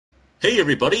Hey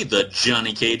everybody, the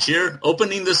Johnny Cage here,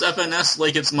 opening this FNS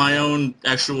like it's my own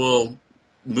actual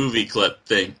movie clip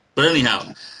thing. But anyhow,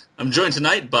 I'm joined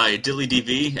tonight by Dilly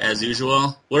DV, as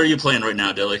usual. What are you playing right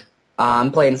now, Dilly?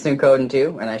 I'm playing Suikoden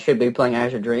 2, and I should be playing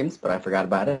Azure Dreams, but I forgot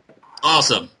about it.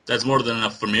 Awesome. That's more than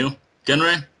enough from you.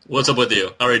 Genray, what's up with you?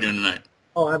 How are you doing tonight?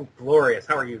 Oh, I'm glorious.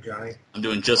 How are you, Johnny? I'm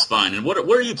doing just fine. And what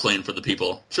are you playing for the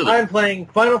people? Sure. I'm playing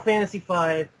Final Fantasy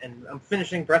V, and I'm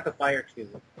finishing Breath of Fire 2.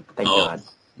 Thank God.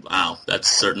 Wow,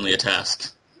 that's certainly a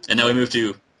task. And now we move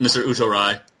to Mr.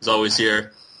 Utorai, who's always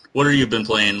here. What have you been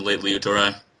playing lately,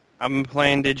 Utorai? I've been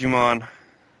playing Digimon.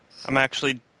 I'm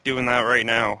actually doing that right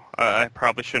now. I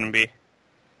probably shouldn't be.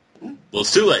 Well,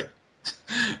 it's too late.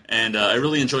 And I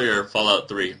really enjoy your Fallout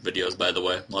 3 videos, by the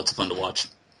way. Lots of fun to watch.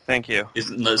 Thank you.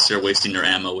 Unless you're wasting your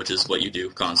ammo, which is what you do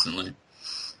constantly.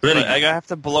 But anyway, I have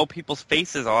to blow people's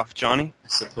faces off, Johnny. I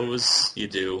suppose you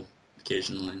do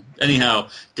occasionally. Anyhow,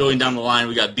 going down the line,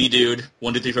 we got B-Dude,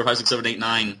 1, 2, 3, 4, 5, 6, 7, 8,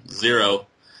 9, 0.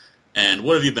 And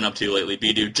what have you been up to lately,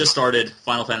 B-Dude? Just started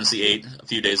Final Fantasy VIII a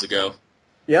few days ago.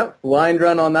 Yep, line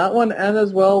run on that one, and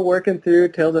as well working through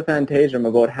Tales of Phantasia. I'm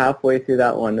about halfway through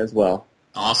that one as well.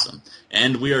 Awesome.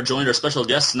 And we are joined, our special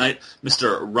guest tonight,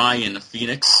 Mr. Ryan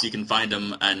Phoenix. You can find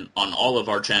him on all of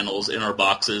our channels, in our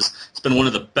boxes. He's been one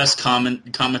of the best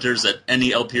commenters that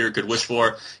any LPer could wish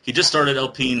for. He just started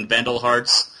LPing Vandal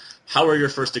Hearts. How are your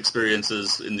first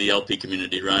experiences in the LP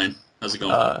community, Ryan? How's it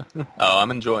going?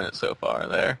 I'm enjoying it so far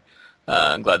there.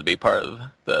 I'm glad to be part of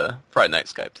the Friday Night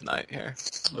Skype tonight here.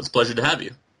 Well, it's a pleasure to have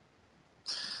you.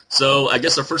 So I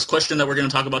guess our first question that we're going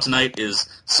to talk about tonight is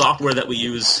software that we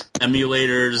use,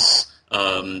 emulators,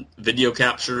 video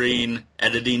capturing,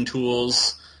 editing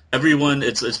tools. Everyone,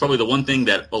 it's probably the one thing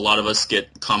that a lot of us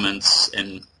get comments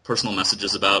and personal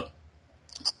messages about.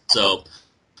 So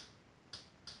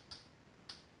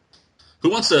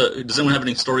does anyone have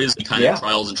any stories, any kind of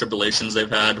trials and tribulations they've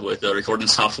had with recording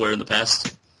software in the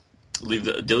past?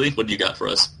 Dilly, what do you got for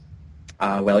us?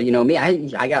 Well, you know me,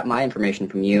 I got my information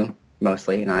from you,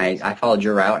 mostly, and I followed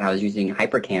your route, and I was using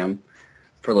Hypercam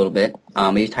for a little bit.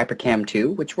 I used Hypercam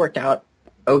 2, which worked out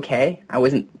okay. I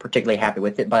wasn't particularly happy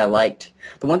with it, but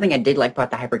the one thing I did like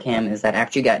about the Hypercam is that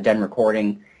after you got done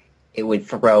recording, it would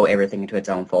throw everything into its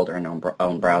own folder and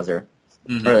own browser.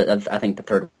 Mm-hmm. Or I think the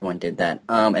third one did that.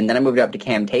 And then I moved up to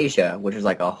Camtasia, which was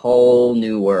like a whole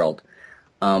new world.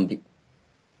 And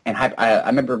I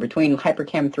remember between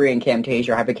Hypercam 3 and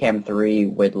Camtasia, Hypercam 3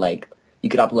 would you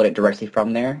could upload it directly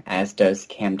from there, as does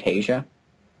Camtasia.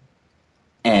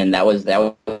 And that was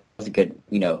a good,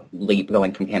 leap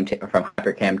going from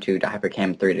Hypercam 2 to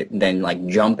Hypercam 3 to then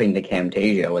jumping to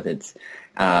Camtasia with its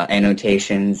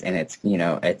annotations and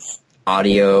its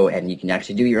audio, and you can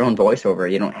actually do your own voiceover.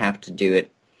 You don't have to do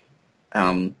it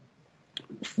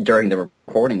during the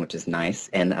recording, which is nice.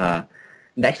 And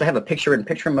they actually have a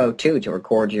picture-in-picture mode, too, to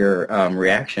record your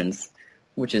reactions,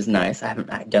 which is nice. I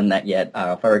haven't done that yet.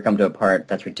 If I ever come to a part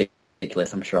that's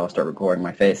ridiculous, I'm sure I'll start recording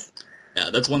my face.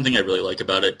 Yeah, that's one thing I really like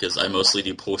about it, because I mostly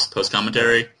do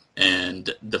post-commentary, and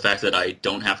the fact that I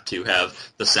don't have to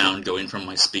have the sound going from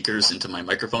my speakers into my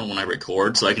microphone when I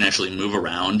record, so I can actually move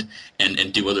around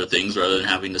and do other things rather than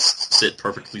having to sit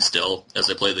perfectly still as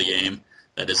I play the game.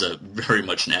 That is a very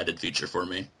much an added feature for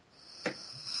me.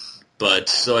 But,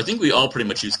 so I think we all pretty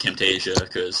much use Camtasia,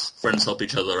 because friends help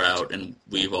each other out, and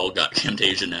we've all got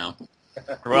Camtasia now.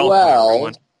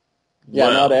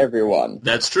 Not everyone.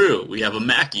 That's true. We have a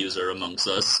Mac user amongst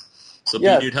us. So,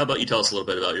 yes. Dude, how about you tell us a little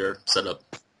bit about your setup?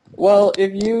 Well,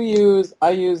 I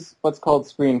use what's called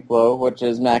ScreenFlow, which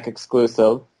is Mac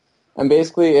exclusive. And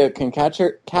basically it can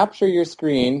capture your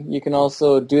screen. You can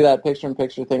also do that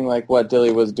picture-in-picture thing like what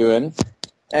Dilly was doing.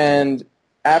 And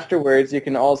afterwards, you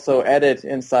can also edit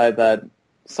inside that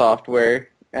software,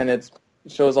 and it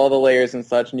shows all the layers and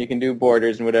such, and you can do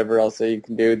borders and whatever else that you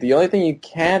can do. The only thing you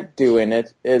can't do in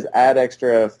it is add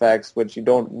extra effects, which you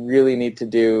don't really need to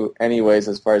do anyways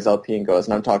as far as LPing goes.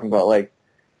 And I'm talking about,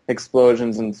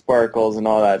 explosions and sparkles and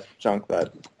all that junk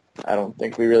that I don't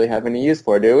think we really have any use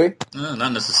for, do we?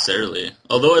 Not necessarily.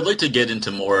 Although I'd like to get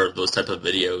into more of those type of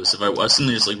videos. If I watch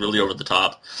something just really over the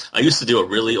top. I used to do a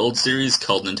really old series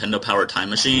called Nintendo Power Time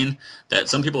Machine that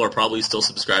some people are probably still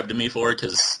subscribed to me for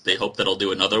because they hope that I'll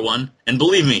do another one. And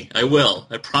believe me, I will.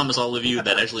 I promise all of you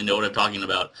that actually know what I'm talking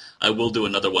about. I will do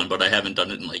another one, but I haven't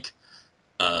done it in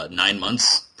 9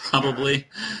 months, probably.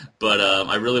 But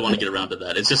I really want to get around to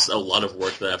that. It's just a lot of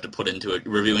work that I have to put into it,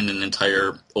 reviewing an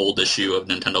entire old issue of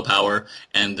Nintendo Power,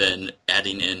 and then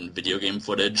adding in video game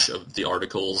footage of the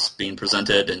articles being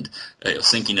presented and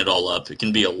syncing it all up. It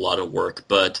can be a lot of work,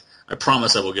 but I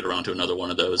promise I will get around to another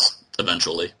one of those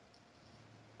eventually.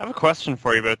 I have a question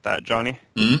for you about that, Johnny.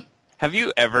 Mm-hmm. Have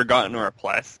you ever gotten a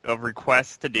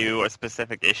request to do a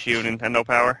specific issue in Nintendo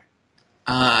Power?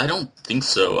 I don't think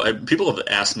so. People have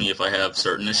asked me if I have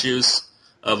certain issues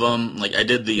of them. Like, I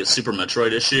did the Super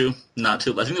Metroid issue, I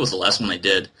think it was the last one I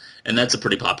did, and that's a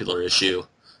pretty popular issue.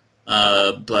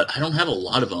 But I don't have a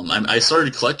lot of them. I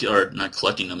started not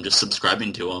collecting them, just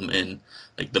subscribing to them in,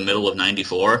 like, the middle of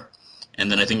 94,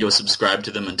 and then I think I was subscribed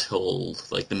to them until,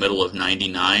 like, the middle of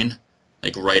 99,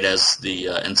 like, right as the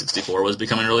N64 was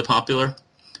becoming really popular.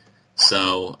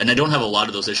 So, and I don't have a lot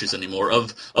of those issues anymore.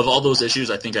 Of all those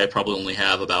issues, I think I probably only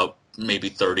have about maybe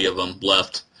 30 of them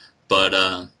left. But,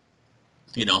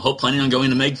 planning on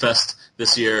going to MegFest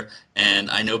this year,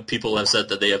 and I know people have said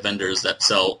that they have vendors that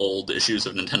sell old issues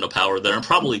of Nintendo Power that are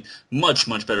probably much,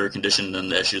 much better condition than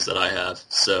the issues that I have.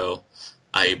 So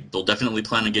I will definitely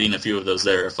plan on getting a few of those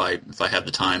there if I have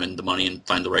the time and the money and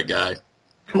find the right guy.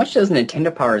 How much does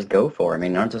Nintendo Powers go for? I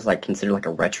mean, aren't those like considered like a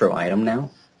retro item now?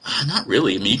 Not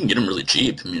really. I mean, you can get them really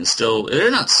cheap. I mean,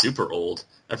 they're not super old.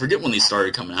 I forget when they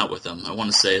started coming out with them. I want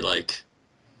to say, like,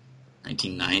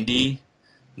 1990?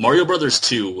 Mario Brothers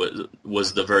 2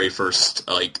 was the very first,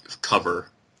 like, cover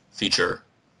feature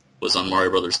was on Mario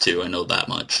Brothers 2. I know that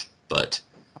much. But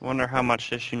I wonder how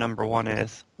much issue number 1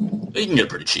 is. you can get it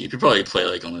pretty cheap. You probably pay,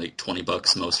 like, only like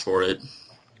 $20 most for it.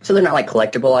 So they're not like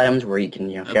collectible items where you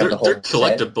can, grab the whole They're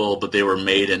collectible, but they were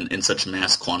made in such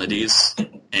mass quantities,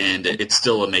 and it's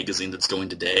still a magazine that's going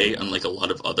today, unlike a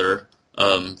lot of other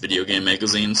video game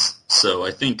magazines. So I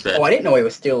think that... Oh, I didn't know it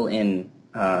was still in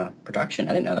production.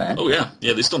 I didn't know that. Oh, yeah.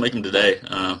 Yeah, they still make them today.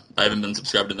 I haven't been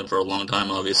subscribed to them for a long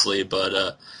time, obviously,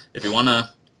 but if you want to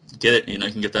get it, you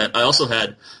can get that. I also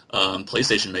had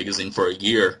PlayStation Magazine for a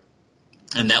year,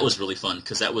 and that was really fun,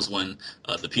 because that was when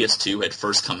the PS2 had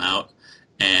first come out,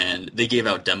 and they gave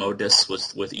out demo discs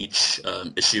with each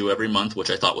issue every month,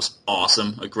 which I thought was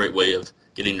awesome. A great way of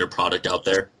getting your product out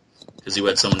there, because you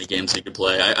had so many games you could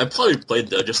play. I probably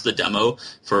played just the demo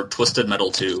for Twisted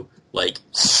Metal 2 like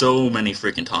so many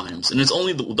freaking times, and it's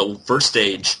only the first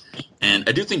stage. And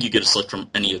I do think you get a select from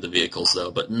any of the vehicles, though.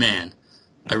 But man,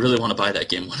 I really want to buy that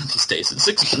game one of these days. It's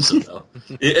expensive, though.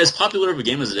 As popular of a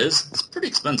game as it is, it's pretty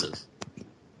expensive.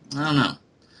 I don't know.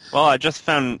 Well, I just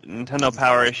found Nintendo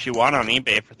Power issue 1 on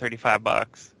eBay for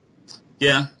 $35.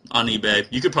 Yeah, on eBay.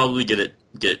 You could probably get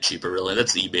it cheaper, really.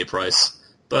 That's the eBay price.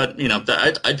 But,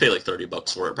 I'd pay like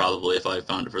 $30 for it probably if I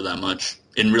found it for that much.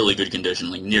 In really good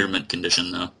condition, like near mint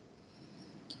condition, though.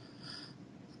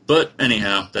 But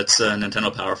anyhow, that's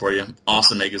Nintendo Power for you.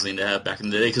 Awesome magazine to have back in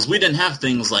the day, because we didn't have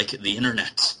things like the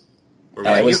internet.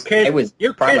 It was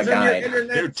you part kids of a and your guide.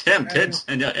 internet. You're Tim, kids,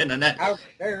 and your internet. Out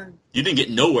there. You didn't get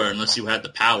nowhere unless you had the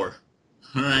power.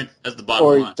 All right, that's the bottom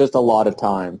Or line. just a lot of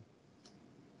time.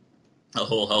 A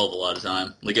whole hell of a lot of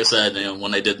time. Like I said,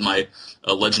 when I did my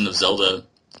Legend of Zelda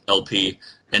LP,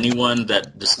 anyone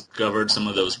that discovered some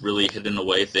of those really hidden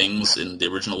away things in the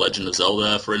original Legend of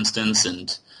Zelda, for instance,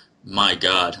 and my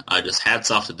God, I just hats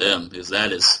off to them, because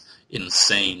that is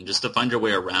insane. Just to find your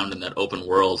way around in that open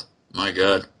world, my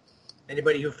God.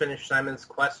 Anybody who finished Simon's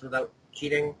Quest without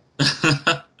cheating?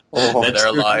 Oh, That's They're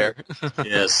a true. liar.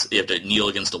 Yes, you have to kneel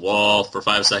against a wall for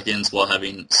 5 seconds while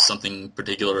having something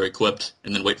particular equipped,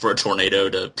 and then wait for a tornado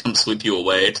to come sweep you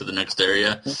away to the next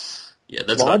area. Yeah,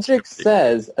 that's Logic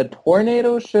says a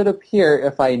tornado should appear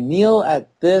if I kneel at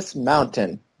this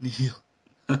mountain.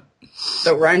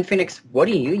 So, Ryan Phoenix, what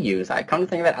do you use? I come to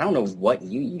think of it, I don't know what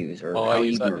you use or Oh, I how you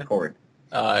use can that. record.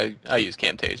 I use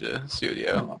Camtasia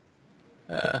Studio,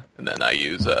 and then I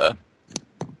use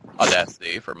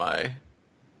Audacity for my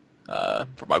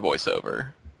voiceover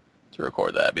to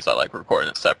record that, because I like recording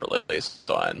it separately,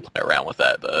 so I can play around with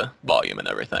that, the volume and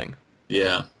everything.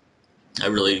 Yeah.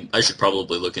 I should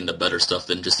probably look into better stuff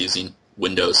than just using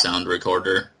Windows Sound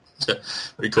Recorder to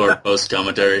record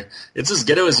post-commentary. It's as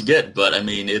ghetto as you get, but, I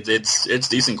mean, it's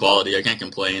decent quality. I can't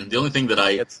complain. The only thing that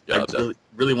I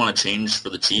really want to change for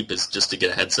the cheap is just to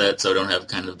get a headset, so I don't have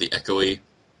kind of the echoey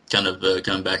kind of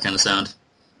coming back kind of sound.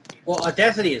 Well,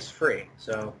 Audacity is free,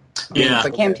 so... Yeah.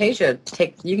 But Camtasia,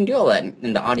 you can do all that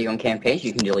in the audio in Camtasia.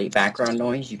 You can delete background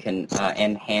noise. You can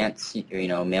enhance,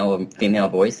 male and female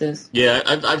voices. Yeah,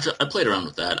 I played around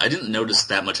with that. I didn't notice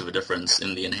that much of a difference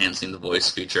in the enhancing the voice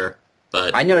feature,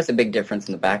 but I noticed a big difference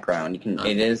in the background.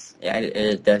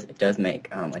 It does make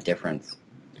a difference.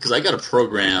 because I got a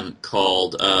program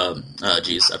called I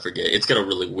forget. It's got a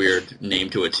really weird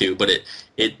name to it too, but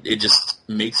it just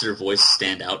makes your voice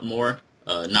stand out more.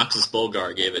 Noxus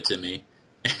Bulgar gave it to me.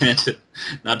 And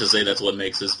not to say that's what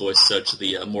makes his voice such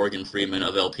the Morgan Freeman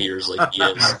of LPers like he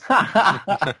is.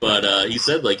 But he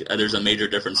said, there's a major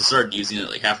difference. I started using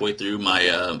it, halfway through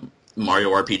my Mario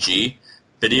RPG,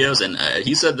 videos, and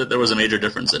he said that there was a major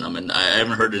difference in them, and I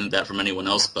haven't heard that from anyone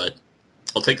else, but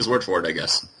I'll take his word for it, I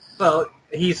guess. Well,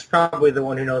 he's probably the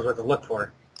one who knows what to look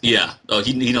for. Yeah. Oh,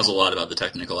 he knows a lot about the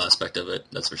technical aspect of it,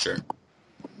 that's for sure.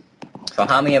 So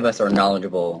how many of us are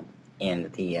knowledgeable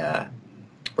in the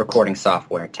recording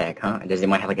software tech, huh? Does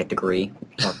anyone have like a degree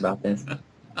to talk about this?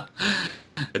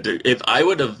 If I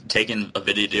would have taken a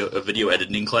video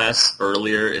editing class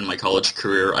earlier in my college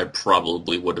career, I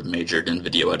probably would have majored in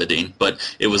video editing.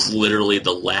 But it was literally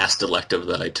the last elective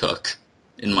that I took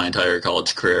in my entire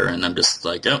college career, and I'm just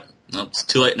like, oh, no, it's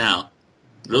too late now.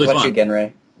 Really What about fun. you,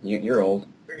 Genray? You're old.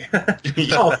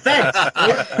 Oh, thanks.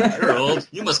 You're old.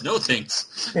 You must know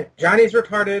things. Johnny's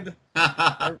retarded.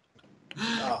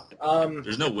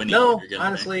 There's no winning. No, if you're getting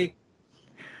honestly,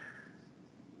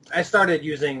 I started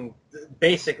using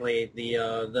basically the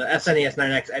SNES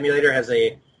 9X emulator has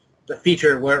the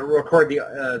feature where it will record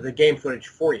the game footage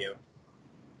for you,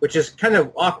 which is kind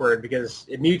of awkward because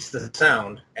it mutes the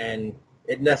sound and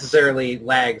it necessarily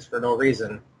lags for no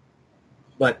reason.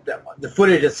 But the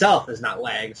footage itself is not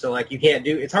lagged, so like you can't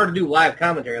do. It's hard to do live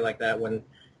commentary like that when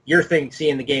you're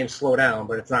seeing the game slow down,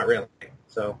 but it's not really.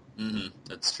 So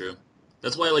That's true.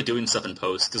 That's why I like doing stuff in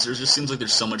post, because there just seems like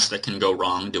there's so much that can go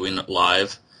wrong doing it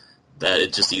live that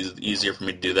it's just easier for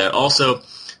me to do that. Also,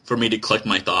 for me to collect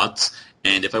my thoughts,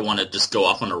 and if I want to just go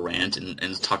off on a rant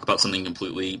and talk about something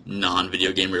completely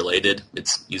non-video game related,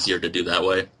 it's easier to do that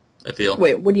way, I feel.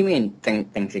 Wait, what do you mean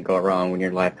things that go wrong when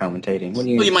you're live commentating? What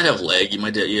do you? Well, you might have lag. You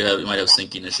might have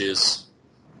syncing issues.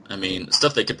 I mean,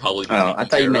 stuff that could probably be Oh, taken I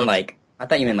thought you care meant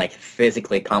of. like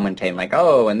physically commentating, like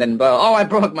and then I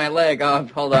broke my leg. Oh,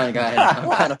 hold on, guys. I'm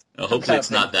kind of, Hopefully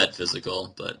it's not that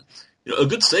physical, but a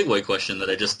good segue question that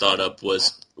I just thought up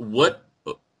was, what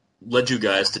led you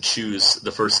guys to choose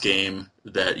the first game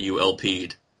that you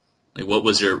LP'd? Like, what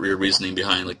was your reasoning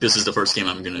behind, like, this is the first game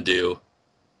I'm going to do?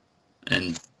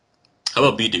 And how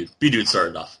about B-Dude? B-Dude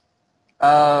started off.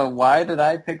 Why did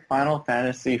I pick Final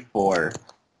Fantasy IV?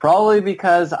 Probably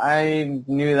because I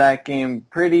knew that game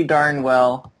pretty darn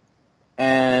well,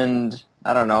 and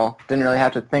I don't know, didn't really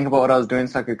have to think about what I was doing,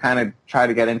 so I could kind of try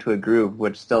to get into a groove,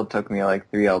 which still took me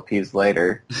like 3 LPs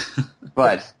later.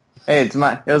 But hey, it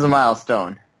was a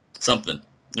milestone. Something.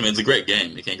 I mean, it's a great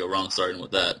game. You can't go wrong starting with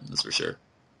that, that's for sure.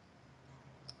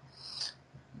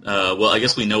 Well, I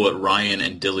guess we know what Ryan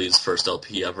and Dilly's first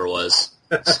LP ever was.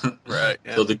 Right.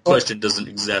 Yeah. So the question doesn't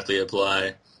exactly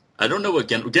apply. I don't know what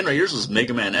Genra, yours was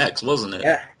Mega Man X, wasn't it?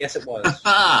 yeah, yes, it was.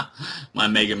 My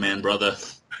Mega Man brother.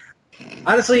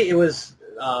 Honestly, it was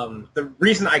the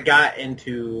reason I got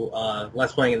into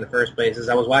Let's Playing in the first place is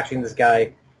I was watching this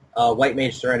guy, White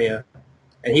Mage Serenia,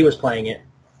 and he was playing it,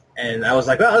 and I was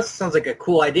like, "Well, this sounds like a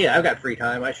cool idea. I've got free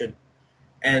time. I should."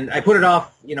 And I put it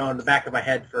off, in the back of my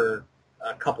head for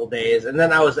a couple days, and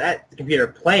then I was at the computer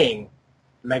playing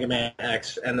Mega Man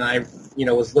X, and I,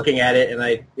 was looking at it, and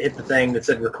I hit the thing that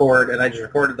said record, and I just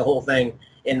recorded the whole thing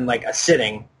in like a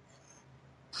sitting.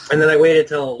 And then I waited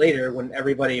till later when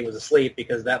everybody was asleep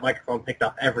because that microphone picked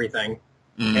up everything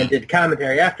and did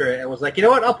commentary after it and was like, you know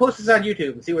what, I'll post this on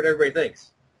YouTube and see what everybody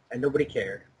thinks. And nobody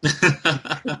cared.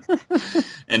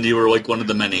 And you were like one of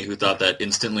the many who thought that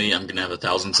instantly I'm going to have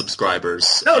 1,000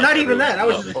 subscribers. No, and not even everyone's that. I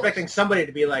was gonna just love it. expecting somebody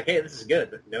to be like, hey, this is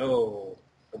good. But no,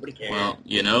 nobody cared.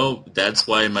 Well, that's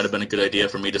why it might have been a good idea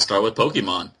for me to start with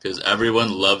Pokemon, because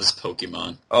everyone loves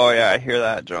Pokemon. Oh yeah, I hear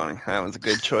that, Johnny. That was a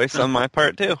good choice on my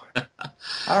part too.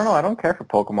 I don't know, I don't care for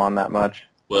Pokemon that much.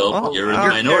 Well, Oh, you're in the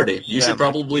you're minority. fair. You Yeah, should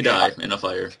probably die in a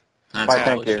fire. That's Why, all.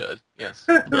 thank you. Should. Yes.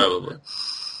 Probably.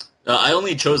 I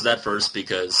only chose that first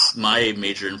because my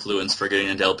major influence for getting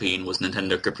into LPing was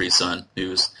Nintendo Capri Sun,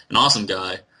 who's an awesome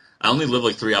guy. I only live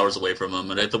like 3 hours away from him,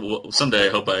 and I thought, well, someday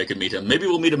I hope I could meet him. Maybe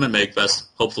we'll meet him at MakeFest.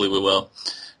 Hopefully we will.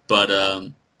 But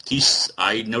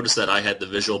I noticed that I had the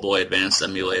Visual Boy Advance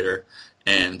emulator,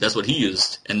 and that's what he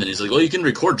used. And then he's like, well, you can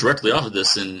record directly off of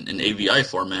this in AVI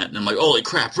format. And I'm like, holy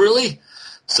crap, really?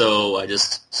 So I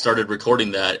just started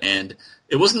recording that, and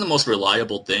it wasn't the most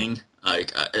reliable thing.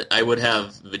 Like I would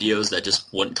have videos that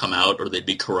just wouldn't come out, or they'd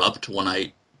be corrupt when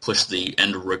I pushed the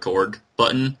end record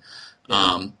button.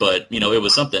 But it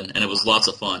was something, and it was lots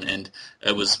of fun. And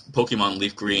it was Pokemon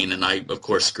Leaf Green, and I, of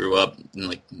course, grew up in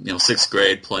 6th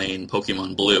grade playing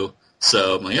Pokemon Blue.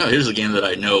 So I'm like, here's a game that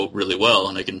I know really well,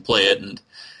 and I can play it. And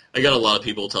I got a lot of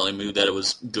people telling me that it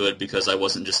was good because I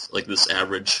wasn't just like this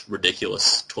average,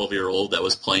 ridiculous 12-year-old that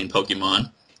was playing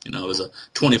Pokemon. I was a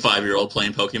 25-year-old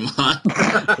playing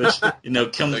Pokemon, which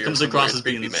comes across as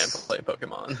being man playing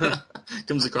Pokemon.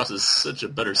 comes across as such a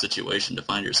better situation to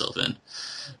find yourself in.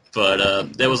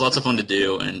 But that was lots of fun to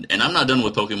do, and I'm not done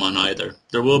with Pokemon either.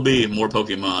 There will be more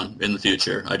Pokemon in the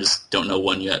future. I just don't know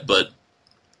when yet, but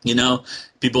You know,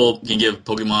 people can give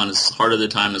Pokemon as hard of the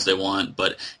time as they want,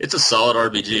 but it's a solid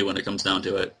RPG when it comes down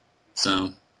to it.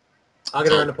 So I'll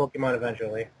get around to Pokemon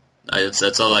eventually.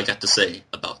 that's all I got to say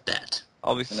about that.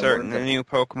 I'll be starting a new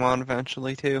Pokemon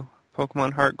eventually, too.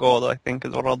 Pokemon Heart Gold, I think,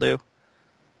 is what I'll do.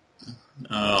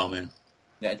 Oh, man.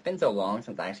 Yeah, it's been so long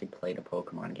since I actually played a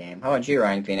Pokemon game. How about you,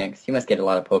 Ryan Phoenix? You must get a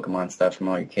lot of Pokemon stuff from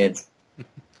all your kids.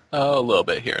 Oh, a little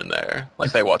bit here and there.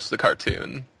 Like, they watch the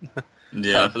cartoon.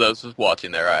 Yeah. For those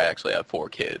watching there, I actually have 4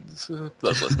 kids.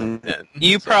 Those listening in.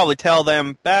 You probably tell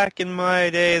them, back in my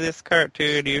day, this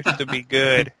cartoon used to be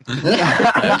good.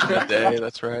 Back in the day,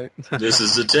 that's right. This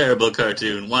is a terrible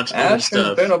cartoon. Watch old Ash has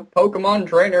stuff. been a Pokemon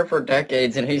trainer for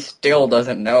decades, and he still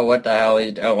doesn't know what the hell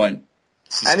he's doing.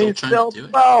 And he's trying still to do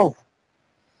it. 12!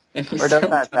 And he's Or does still-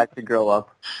 that actually grow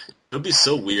up? It would be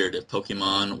so weird if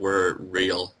Pokemon were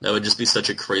real. That would just be such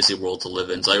a crazy world to live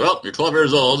in. It's like, well, you're 12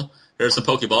 years old. Here's some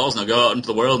Pokeballs. Now go out into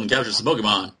the world and capture some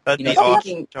Pokemon. That'd You be know,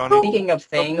 awesome, Johnny. speaking of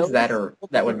things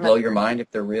that would blow your mind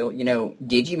if they're real,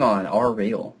 Digimon are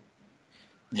real.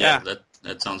 Yeah, Yeah.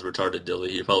 that sounds retarded,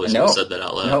 Dilly. You probably should have said that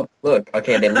out loud. No, look,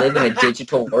 okay, they live in a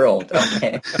digital world,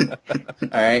 okay?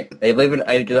 Alright? They live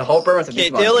in, the whole premise of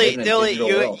Okay, Digimon is they live in a Dilly, digital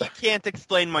you world. can't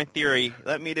explain my theory.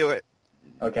 Let me do it.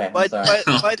 Okay, I'm By, sorry.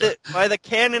 by the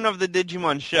canon of the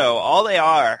Digimon show, all they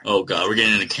are... Oh, God, we're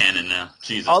getting into canon now.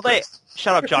 Jesus All they... Christ.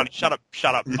 Shut up, Johnny. Shut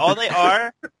up. All they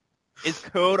are is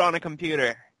code on a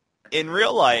computer. In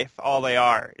real life, all they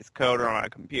are is code on a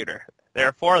computer.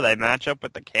 Therefore, they match up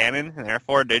with the canon, and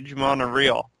therefore Digimon are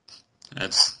real.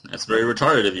 That's very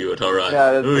retarded of you, Otori.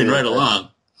 Yeah, that's Moving right pretty along.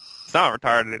 It's not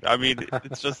retarded. I mean,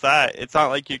 it's just that. It's not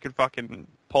like you could fucking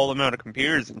pull them out of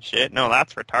computers and shit. No,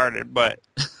 that's retarded, but...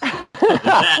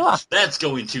 That's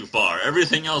going too far.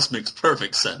 Everything else makes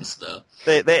perfect sense, though.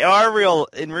 They are real.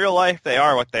 In real life, they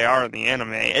are what they are in the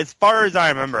anime. As far as I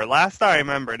remember, last I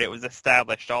remembered, it was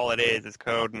established all it is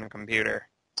code in a computer.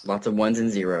 Lots of ones and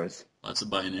zeros. Lots of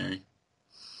binary.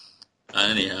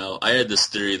 Anyhow, I had this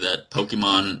theory that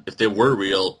Pokemon, if they were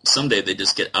real, someday they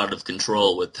just get out of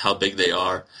control with how big they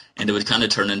are, and it would kind of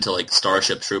turn into, like,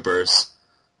 Starship Troopers.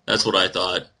 That's what I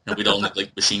thought. And we'd all need,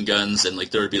 like, machine guns, and,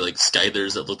 like, there would be, like,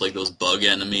 Skythers that looked like those bug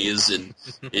enemies in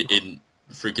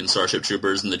freaking Starship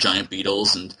Troopers and the giant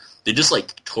beetles, and they just,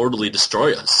 like, totally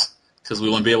destroy us, because we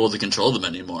wouldn't be able to control them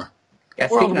anymore. Yeah,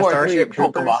 World speaking of War Starship III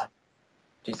Troopers, Pokemon.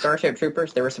 Starship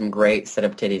Troopers, there were some great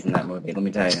set-up titties in that movie, let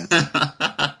me tell you.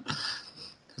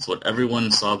 That's what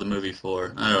everyone saw the movie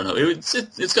for. I don't know.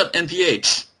 It's got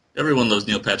NPH. Everyone loves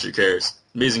Neil Patrick Harris.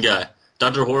 Amazing guy.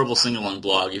 Dr. Horrible Sing-Along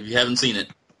blog. If you haven't seen it,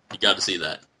 you got to see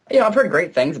that. Yeah, I've heard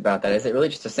great things about that. Is it really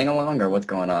just a sing-along, or what's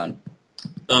going on?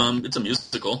 It's a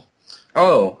musical.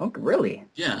 Oh, really?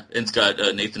 Yeah, and it's got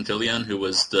Nathan Fillion, who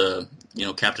was the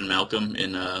Captain Malcolm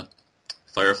in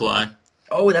Firefly.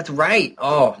 Oh, that's right.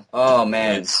 Oh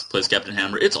man. Plays Captain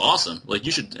Hammer. It's awesome. Like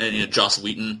you should. And, Joss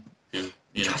Wheaton, who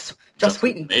Joss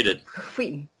Wheaton. made it.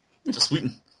 Wheaton. Joss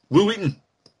Wheaton. Will Wheaton.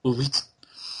 Will Wheaton.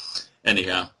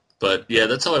 Anyhow, but yeah,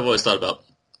 that's how I've always thought about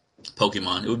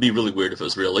Pokemon. It would be really weird if it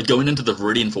was real. Like going into the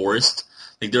Viridian Forest.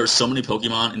 Like there are so many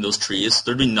Pokemon in those trees.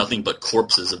 There'd be nothing but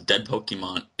corpses of dead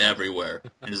Pokemon everywhere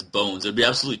and just bones. It'd be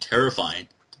absolutely terrifying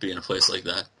to be in a place like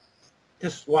that.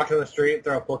 Just walk on the street,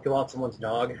 throw a Pokeball at someone's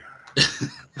dog.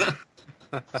 The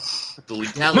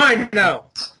legality. Mine now!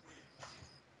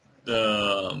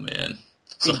 Oh man.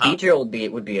 See,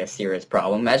 Beedrill would be a serious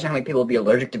problem. Imagine how many people would be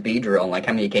allergic to Beedrill and like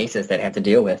how many cases they'd have to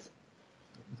deal with.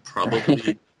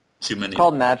 Probably too many. It's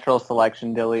called natural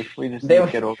selection, Dilly. We just need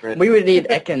to get over it. We would need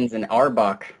Ekans and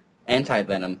Arbok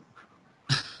anti-venom.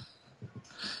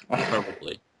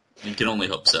 Probably. You can only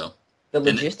hope so. The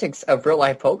logistics of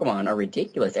real-life Pokemon are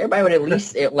ridiculous. Everybody would at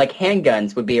least, like,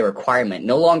 handguns would be a requirement.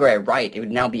 No longer a right, it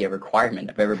would now be a requirement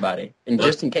of everybody. And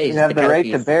just in case... You have the right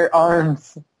to bear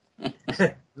arms.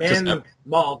 Man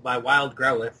mauled by wild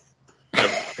Growlithe.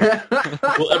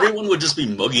 Well, everyone would just be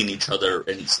mugging each other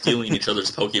and stealing each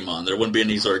other's Pokemon. There wouldn't be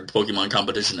any sort of Pokemon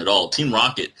competition at all. Team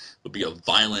Rocket would be a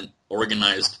violent,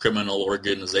 organized criminal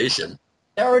organization.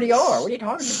 They already are. What are you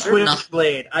talking about?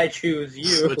 Switchblade, I choose you.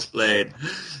 Switchblade.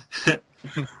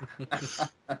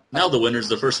 Now the winner's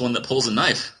the first one that pulls a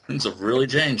knife. Things have really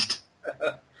changed.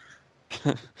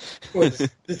 Was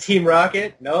the Team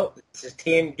Rocket? No, this is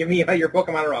Team. Give me your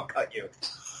Pokemon or I'll cut you.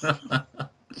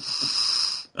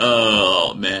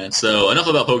 Oh, man. So, enough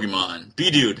about Pokemon.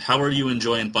 B-Dude, how are you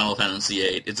enjoying Final Fantasy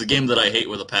VIII? It's a game that I hate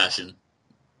with a passion.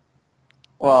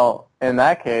 Well, in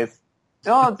that case,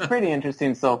 it's pretty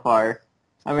interesting so far.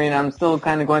 I mean, I'm still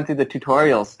kind of going through the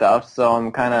tutorial stuff,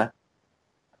 so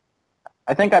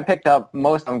I think I picked up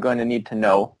most I'm going to need to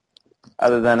know.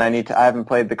 Other than I haven't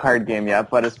played the card game yet,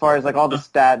 but as far as like all the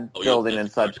stat building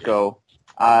and such go,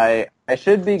 I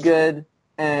should be good,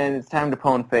 and it's time to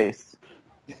pwn face.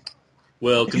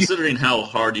 Well, considering how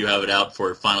hard you have it out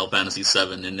for Final Fantasy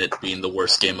VII and it being the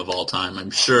worst game of all time,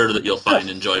 I'm sure that you'll find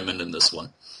enjoyment in this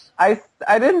one. I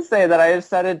didn't say that. I just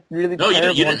said it really No,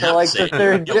 terrible you didn't until have like to say the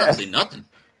third it. You don't have to disc. say nothing.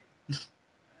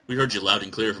 We heard you loud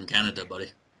and clear from Canada,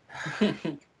 buddy.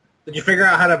 Did you figure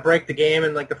out how to break the game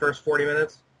in like the first 40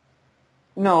 minutes?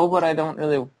 No, but I don't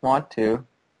really want to.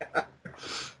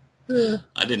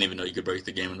 I didn't even know you could break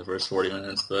the game in the first 40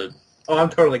 minutes, but Oh, I'm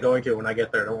totally going to when I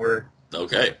get there. Don't worry.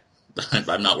 okay.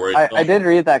 I'm not worried at all. I did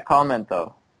read that comment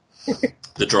though,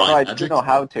 The drawing so I magic? do know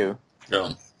how to.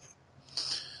 Oh.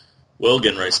 Well,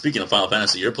 Genray, speaking of Final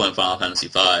Fantasy, you're playing Final Fantasy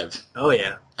V. Oh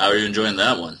yeah. How are you enjoying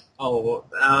that one? Oh,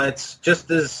 it's just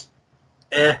as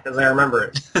as I remember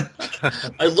it.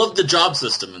 I love the job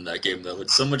system in that game, though.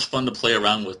 It's so much fun to play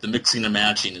around with. The mixing and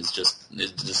matching is just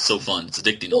so fun. It's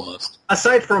addicting almost.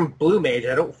 Aside from Blue Mage,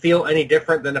 I don't feel any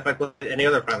different than if I played any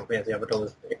other Final Fantasy up until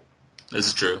this day. This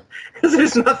is true. Because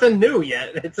there's nothing new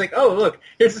yet. It's like, oh, look,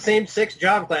 here's the same 6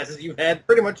 job classes you've had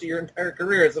pretty much your entire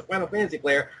career as a Final Fantasy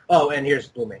player. Oh, and here's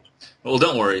Blue Mage. Well,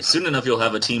 don't worry. Soon enough, you'll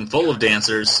have a team full of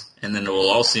dancers, and then it will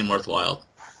all seem worthwhile.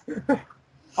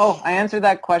 Oh, I answered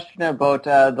that question about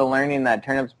the learning that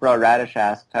Turnips Bro Radish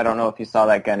asked. I don't know if you saw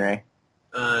that, Genray.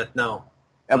 No.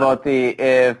 About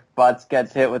if Butts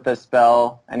gets hit with a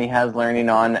spell and he has learning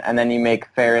on, and then you make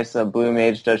Ferris a blue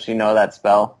mage, does she know that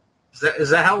spell? Is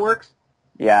that how it works?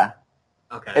 Yeah.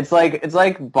 Okay. It's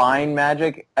like bind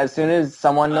magic. As soon as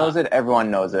someone knows it, everyone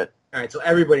knows it. All right, so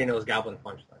everybody knows Goblin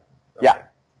Punch then. Okay. Yeah.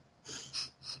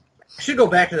 I should go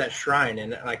back to that shrine,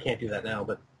 and I can't do that now,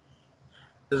 but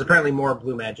there's apparently more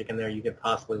blue magic in there you could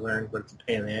possibly learn, but it's a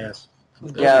pain in the ass. Yeah,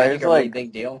 Make there's a really like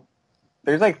big deal.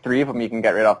 there's like 3 of them you can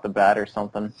get right off the bat or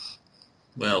something.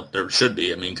 Well, there should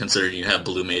be. I mean, considering you have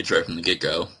Blue Mage right from the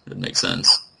get-go, it makes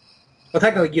sense. Well,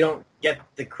 technically, you don't get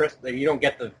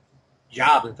the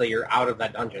job until you're out of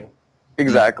that dungeon.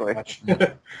 Exactly.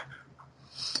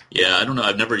 Yeah, I don't know.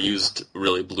 I've never used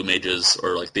really Blue Mages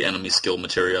or like the enemy skill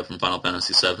materia from Final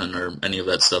Fantasy VII or any of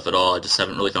that stuff at all. I just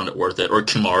haven't really found it worth it. Or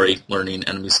Kimari, learning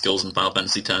enemy skills in Final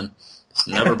Fantasy X. Just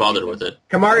never bothered with it.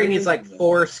 Kamari needs like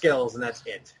 4 skills, and that's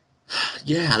it.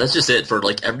 Yeah, that's just it. For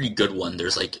like every good one,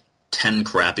 there's like 10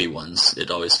 crappy ones, it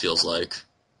always feels like.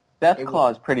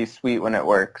 Deathclaw is pretty sweet when it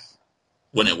works.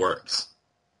 When it works.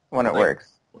 When it Like- works.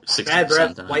 60% Bad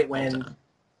Breath, time, White all Wind. time.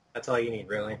 That's all you need,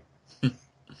 really.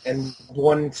 And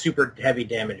one super heavy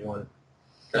damage one.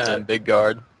 That's And it. Big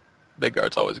Guard. Big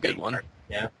Guard's always a good one.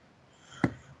 Yeah.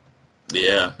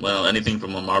 Yeah, well, anything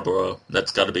from a Marlboro,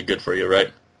 that's got to be good for you,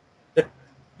 right?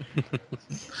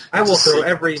 I will It's a throw secret-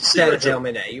 every secret status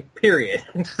ailment at you, period.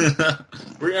 We're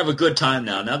going to have a good time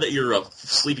now. Now that you're a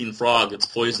sleeping frog that's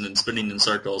poisoned and spinning in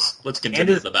circles, let's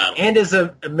continue the battle. And is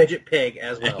a midget pig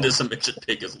as well. And is a midget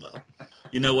pig as well.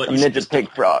 You know what? A You should, midget just, pig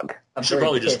frog. you should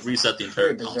probably just reset the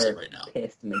entire console right now.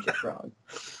 Pissed midget frog.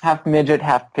 Half midget,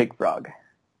 half pig frog.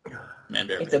 Man,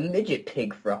 bear. It's a midget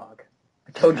pig frog.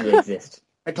 I told you they exist.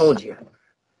 I told you.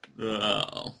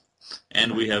 Oh.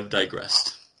 And we have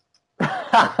digressed.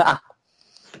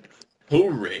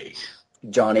 Hooray.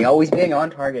 Johnny always being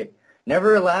on target.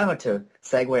 Never allowed to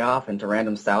segue off into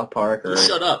random South Park or Just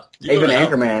shut up. You even go to hell.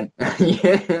 Anchorman.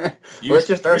 Yeah. You, Let's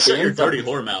just start you shut the your insult. dirty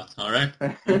whore mouth, all right?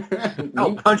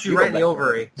 I'll punch you right in the go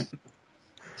ovary. back.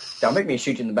 Don't make me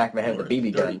shoot you in the back of the head with a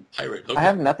BB Dirty gun. pirate hooker. I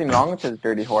have nothing wrong with his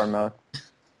dirty whore mouth.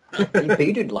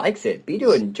 B-Dude likes it.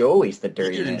 B-Dude enjoys the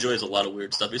Dude dirtiness. enjoys a lot of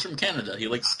weird stuff. He's from Canada. He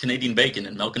likes Canadian bacon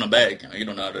and milk in a bag. You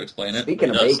don't know how to explain it. Speaking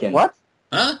He of does. bacon. What?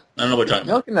 Huh? I don't know what you're talking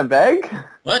about. Milk in a bag?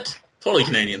 What? Totally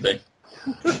Canadian thing.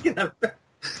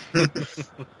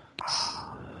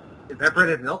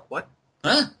 Evaporated milk? What?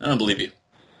 Huh? I don't believe you.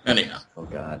 Anyhow. Oh,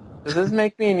 God. Does this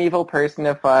make me an evil person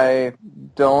if I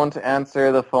don't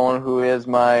answer the phone who is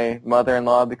my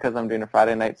mother-in-law because I'm doing a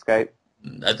Friday night Skype?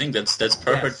 I think that's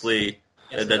perfectly...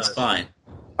 Yes, it that's does. fine.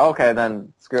 Okay,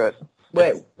 then screw it.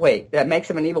 Wait. That makes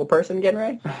him an evil person, getting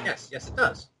right? Yes, it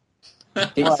does.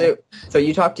 So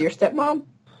you talk to your stepmom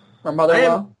or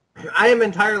mother-in-law? I am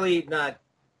entirely not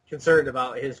concerned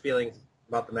about his feelings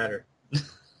about the matter.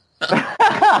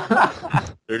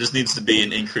 There just needs to be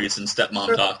an increase in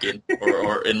stepmom talking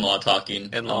or in-law talking.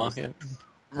 In-law, yeah.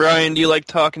 Ryan, do you like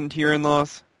talking to your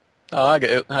in-laws? Oh, I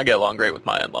get along great with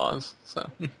my in-laws, so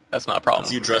that's not a problem.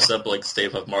 So you dress up like Stay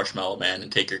Puft Marshmallow Man and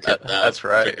take your kid out That's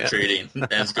right, yeah. trick-or-treating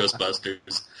as Ghostbusters.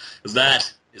 'Cause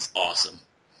that is awesome.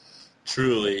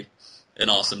 Truly an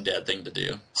awesome dad thing to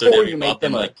do. So Or now you make bought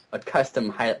them them like... a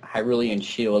custom Hyrulean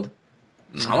shield.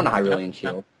 I want a Hyrulean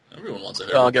shield. Everyone wants a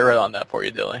I'll hair. get right on that for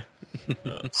you, Dilly.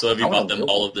 So have you I wanna bought them build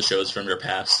all of the shows from your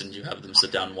past, and you have them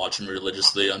sit down and watch them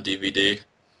religiously on DVD?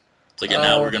 It's like, and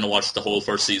now we're going to watch the whole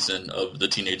first season of the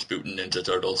Teenage Mutant Ninja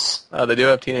Turtles. They do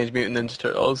have Teenage Mutant Ninja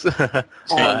Turtles. They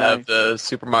have the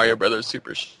Super Mario Brothers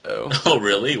Super Show. Oh,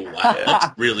 really? Wow, that's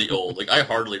really old. Like, I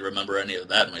hardly remember any of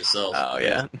that myself. Oh,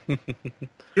 yeah.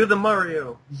 Do the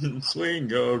Mario. Swing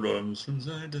your arms from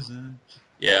side to side.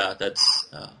 Yeah, that's...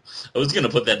 I was going to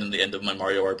put that in the end of my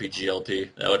Mario RPG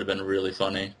LP. That would have been really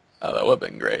funny. Oh, that would have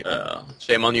been great.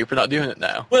 Shame on you for not doing it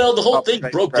now. Well, the whole thing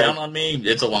broke down on me.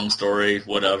 It's a long story,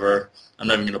 whatever. I'm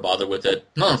not even going to bother with it.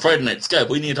 Not on Friday Night Skype.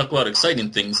 We need to talk about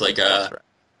exciting things like, I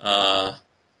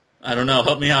don't know.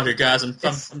 Help me out here, guys.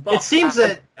 It seems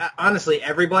that, honestly,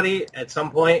 everybody at some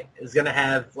point is going to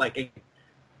have, like,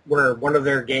 where one of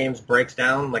their games breaks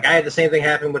down. Like, I had the same thing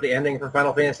happen with the ending for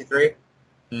Final Fantasy III.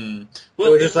 Well,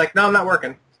 it was just like, no, I'm not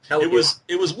working. It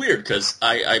was weird because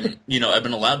I've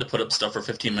been allowed to put up stuff for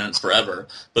 15 minutes forever,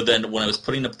 but then when I was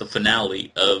putting up the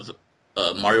finale of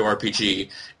Mario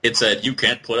RPG, it said you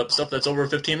can't put up stuff that's over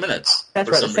 15 minutes. That's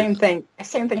right. The same thing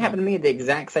happened to me at the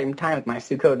exact same time with my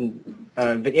Suikoden.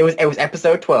 It was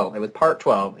episode 12. It was part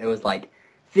 12. It was like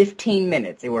 15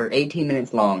 minutes. It were 18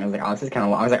 minutes long. I was like, oh, this is kind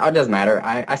of long. I was like, oh, it doesn't matter.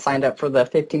 I signed up for the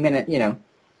 15-minute,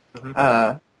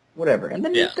 whatever. And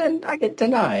then I get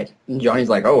denied. And Johnny's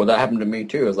like, oh, that happened to me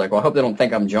too. I was like, well, I hope they don't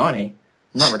think I'm Johnny.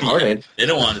 I'm not retarded. Yeah, they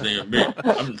don't want to think of me.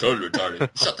 I'm totally retarded.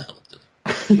 Shut the hell up, Dilly.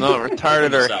 No,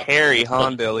 retarded or Harry,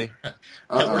 Dilly.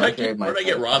 Where'd I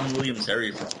get Robin Williams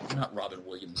Harry from? Not Robin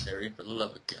Williams Harry, for the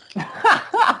love of God.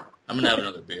 I'm going to have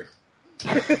another beer.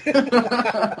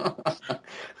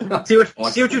 see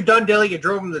what you've done, Dilly. You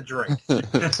drove him to drink.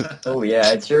 Oh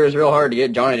yeah, it sure is real hard to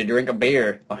get Johnny to drink a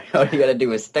beer. All you got to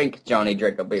do is think Johnny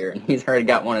drink a beer, and he's already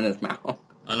got one in his mouth.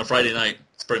 On a Friday night,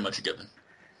 it's pretty much a given.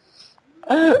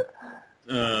 All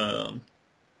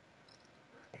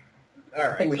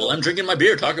right. Well, I'm drinking my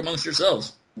beer. Talk amongst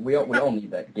yourselves. We all need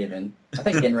that given. I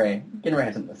think Genray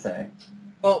has something to say.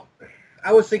 Well,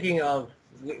 I was thinking of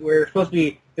we're supposed to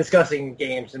be discussing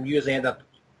games, and we usually end up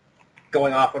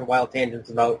going off on wild tangents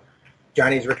about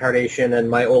Johnny's retardation and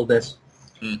my oldness.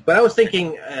 But I was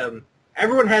thinking,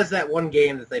 everyone has that one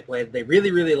game that they played they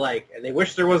really, really like, and they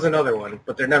wish there was another one,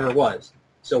 but there never was.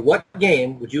 So what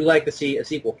game would you like to see a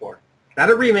sequel for? Not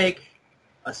a remake,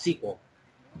 a sequel.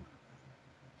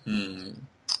 I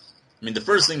mean, the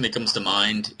first thing that comes to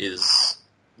mind is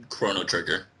Chrono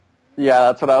Trigger. Yeah,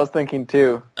 that's what I was thinking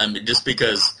too. I mean, just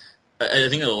because I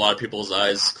think in a lot of people's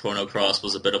eyes, Chrono Cross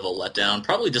was a bit of a letdown,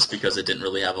 probably just because it didn't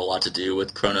really have a lot to do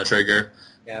with Chrono Trigger.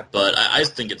 Yeah. But I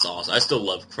think it's awesome. I still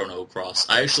love Chrono Cross.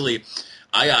 I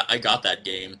got that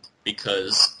game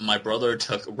because my brother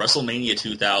took WrestleMania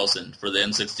 2000 for the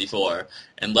N64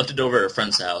 and left it over at a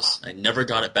friend's house. I never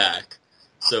got it back.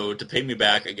 So to pay me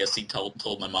back, I guess he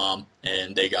told my mom,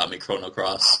 and they got me Chrono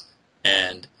Cross,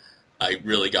 and I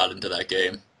really got into that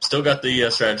game. Still got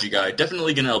the strategy guide.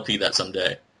 Definitely going to LP that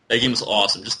someday. That game was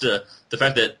awesome. Just the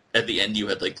fact that at the end you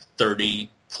had like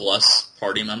 30-plus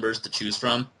party members to choose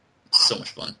from. So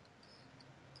much fun.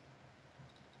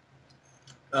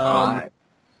 Go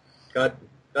ahead,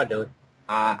 Dylan.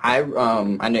 I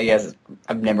know you guys.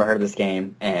 I've never heard of this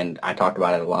game, and I talked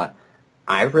about it a lot.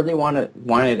 I really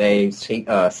wanted a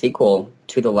sequel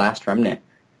to The Last Remnant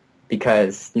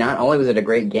because not only was it a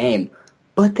great game,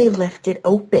 but they left it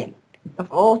open.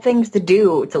 Of all things to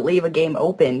do, to leave a game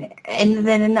open and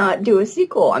then not do a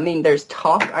sequel. I mean, there's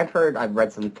talk. I've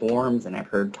read some forums and I've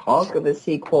heard talk of a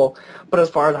sequel, but as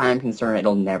far as I'm concerned,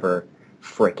 it'll never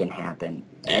frickin' happen.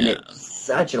 And it's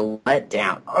such a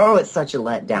letdown. Oh, it's such a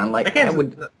letdown. Like that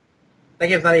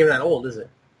game's not even that old, is it?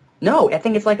 No, I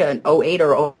think it's like an 08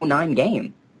 or 09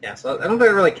 game. Yeah, so I don't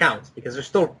think it really counts because there's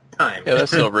still time. Yeah,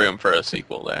 there's still room for a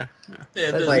sequel there.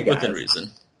 Yeah, there's within reason.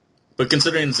 But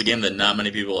considering it's a game that not many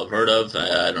people have heard of,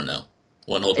 I don't know.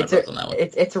 One hold my breath on that one.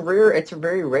 It's a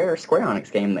very rare Square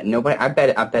Enix game that nobody. I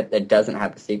bet it doesn't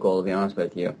have a sequel. To be honest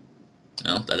with you.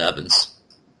 No, that happens.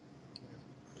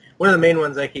 One of the main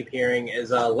ones I keep hearing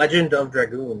is Legend of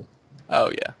Dragoon.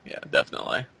 Oh yeah,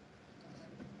 definitely.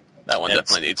 That one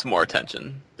definitely needs more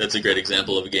attention. That's a great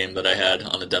example of a game that I had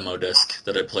on a demo disc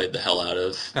that I played the hell out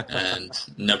of and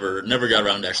never got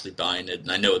around to actually buying it.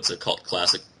 And I know it's a cult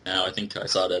classic now. I think I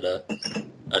saw it at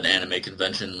an anime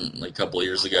convention like a couple of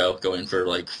years ago, going for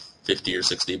like $50 or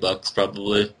 $60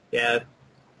 probably. Yeah,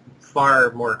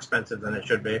 far more expensive than it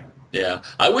should be. Yeah,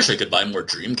 I wish I could buy more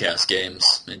Dreamcast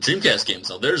games. I mean, Dreamcast games,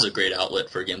 though, there's a great outlet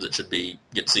for games that should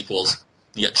get sequels.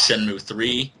 You got Shenmue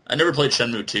 3. I never played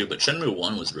Shenmue 2, but Shenmue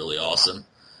 1 was really awesome,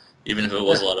 even if it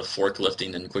was a lot of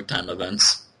forklifting and QuickTime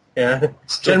events. Yeah,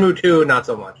 Shenmue 2, not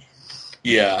so much.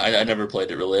 Yeah, I never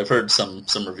played it really. I've heard some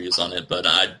reviews on it, but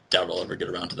I doubt I'll ever get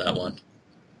around to that one.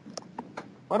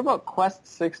 What about Quest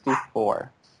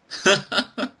 64?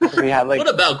 If we had, like, What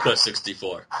about Quest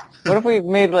 64? what if we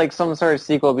made like some sort of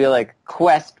sequel, be like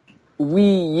Quest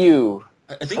Wii U?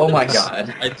 I think Oh there my was-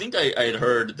 God. I think I had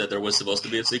heard that there was supposed to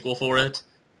be a sequel for it,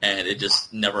 and it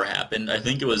just never happened. I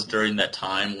think it was during that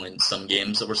time when some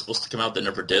games that were supposed to come out that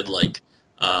never did, like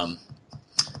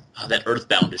that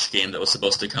Earthbound-ish game that was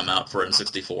supposed to come out for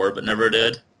N64 but never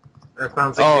did.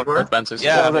 Earthbound Oh, 64? Earthbound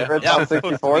 64. Yeah, Was it yeah. Earthbound yeah, it was supposed to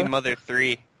 64? be Mother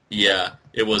 3. Yeah,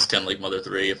 it was kind of like Mother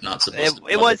 3, if not supposed to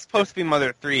be It Mother was supposed to be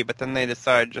Mother 3, but then they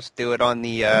decided to just do it on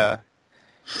the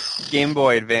Game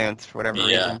Boy Advance for whatever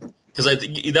Yeah, reason. because I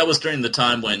think that was during the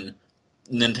time when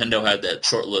Nintendo had that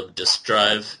short-lived disk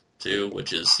drive too,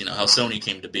 which is how Sony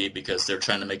came to be because they're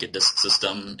trying to make a disk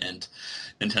system, and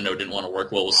Nintendo didn't want to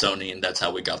work well with Sony, and that's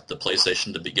how we got the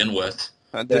PlayStation to begin with.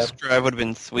 A disk drive would have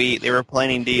been sweet. They were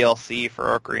planning DLC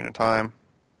for Ocarina of Time.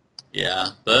 Yeah,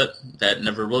 but that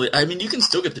never really... I mean, you can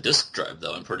still get the disk drive,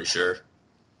 though, I'm pretty sure.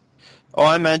 Oh,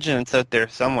 I imagine it's out there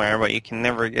somewhere, but you can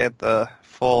never get the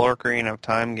full Ocarina of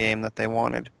Time game that they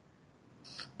wanted.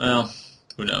 Well,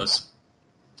 who knows?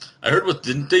 I heard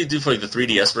didn't they do for like the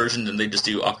 3DS version, didn't they just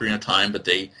do Ocarina of Time, but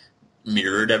they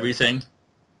mirrored everything?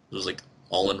 It was like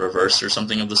all in reverse or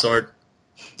something of the sort.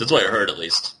 That's what I heard, at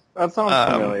least. That sounds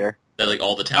familiar. That like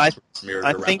all the towns were just mirrored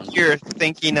I around. think you're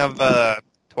thinking of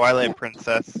Twilight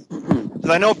Princess. Because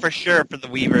I know for sure for the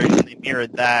Wii version they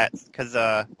mirrored that, because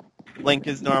Link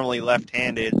is normally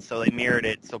left-handed, so they mirrored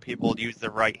it so people would use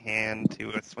their right hand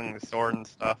to swing the sword and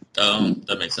stuff. Oh,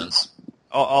 that makes sense.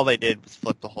 All they did was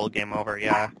flip the whole game over,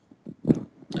 yeah.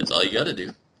 That's all you gotta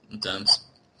do sometimes.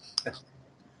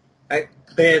 That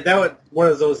was one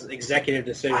of those executive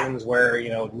decisions where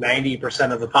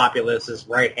 90% of the populace is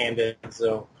right-handed,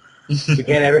 so we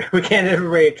can't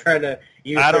everybody try to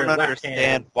use I don't their left understand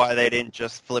hand. why they didn't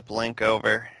just flip Link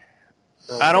over.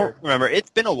 So I don't remember.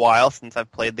 It's been a while since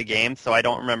I've played the game, so I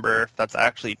don't remember if that's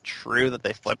actually true that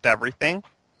they flipped everything.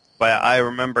 But I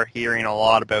remember hearing a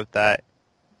lot about that.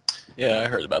 Yeah, I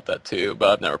heard about that too, but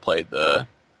I've never played the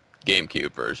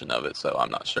GameCube version of it, so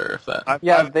I'm not sure if that...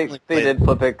 Yeah, I've they only played- did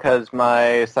flip it because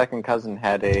my second cousin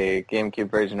had a GameCube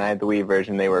version. I had the Wii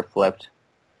version. They were flipped.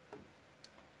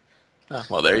 Oh,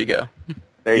 well, there you go.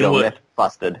 There You you know go, what? myth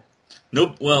busted.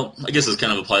 Nope. Well, I guess this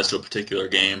kind of applies to a particular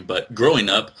game, but growing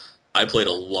up, I played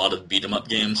a lot of beat 'em up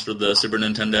games for the Super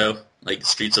Nintendo, like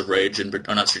Streets of Rage, or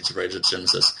not Streets of Rage, it's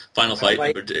Genesis, Final Fight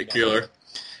in particular.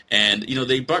 And,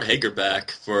 they brought Hager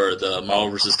back for the Marvel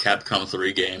vs. Capcom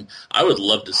 3 game. I would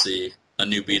love to see a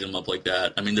new beat 'em up like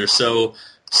that. I mean, they're so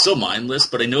mindless,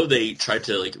 but I know they tried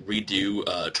to,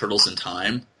 redo Turtles in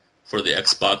Time for the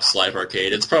Xbox Live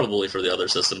Arcade. It's probably for the other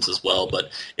systems as well, but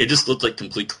it just looked like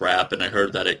complete crap, and I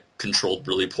heard that it controlled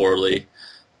really poorly.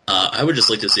 I would just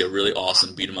like to see a really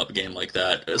awesome beat 'em up game like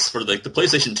that. As for the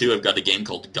PlayStation 2, I've got a game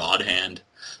called God Hand,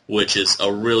 which is a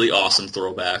really awesome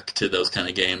throwback to those kind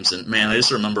of games. And man, I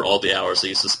just remember all the hours I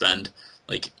used to spend,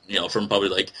 from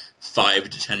probably 5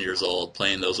 to 10 years old,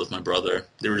 playing those with my brother.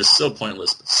 They were just so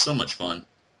pointless, but so much fun.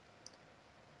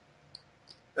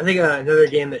 I think another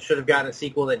game that should have gotten a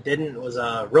sequel that didn't was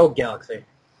Rogue Galaxy.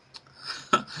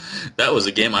 That was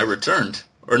a game I returned.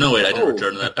 Or no, wait, I didn't Oh.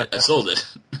 return that. I sold it.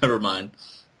 Never mind.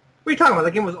 What are you talking about?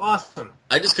 That game was awesome.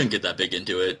 I just couldn't get that big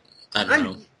into it. I don't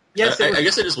know. Yes, I it was-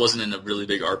 guess I just wasn't in a really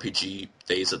big RPG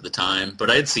phase at the time, but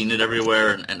I had seen it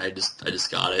everywhere, and I just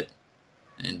got it,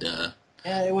 and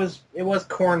yeah, it was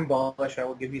cornballish. I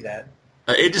will give you that.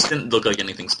 it just didn't look like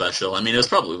anything special. I mean, it was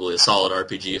probably a solid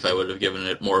RPG if I would have given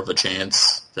it more of a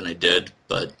chance than I did,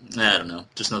 but I don't know,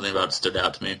 just nothing about it stood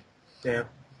out to me. Yeah.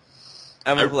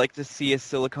 I would like to see a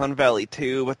Silicon Valley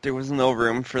 2, but there was no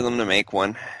room for them to make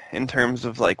one in terms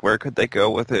of, where could they go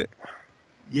with it.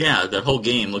 Yeah, that whole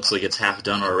game looks like it's half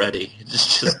done already.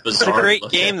 It's just It's bizarre. a great to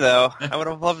look game, at. though. I would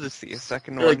have loved to see a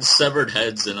second There are, one. severed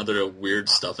heads and other weird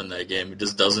stuff in that game. It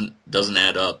just doesn't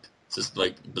add up. It's just,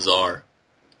 bizarre.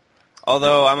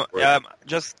 Although,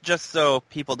 just so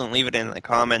people don't leave it in the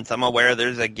comments, I'm aware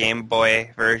there's a Game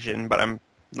Boy version, but I'm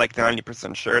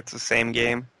 90% sure it's the same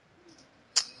game.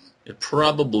 It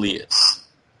probably is.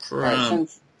 Alright,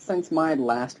 since my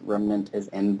last remnant is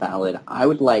invalid, I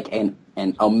would like an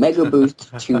Omega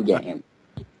Boost 2 game.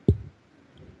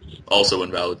 Also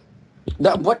invalid.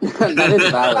 That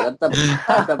is valid. That's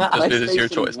the This is your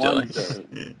PlayStation choice, 1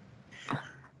 Dylan. game.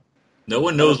 No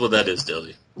one knows what that is,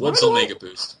 Dilly. What's Why do Omega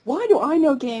Boost? Why do I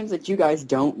know games that you guys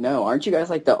don't know? Aren't you guys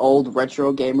like the old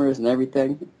retro gamers and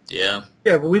everything? Yeah,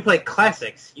 Yeah, but we play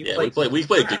classics. You yeah. We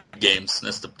play good games.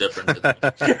 That's the difference.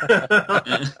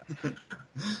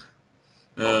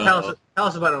 Tell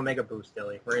us about Omega Boost,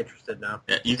 Dilly. We're interested now.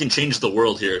 Yeah, you can change the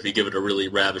world here if you give it a really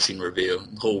ravishing review.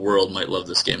 The whole world might love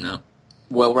this game now.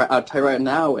 Well, I'll tell you right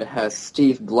now, it has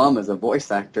Steve Blum as a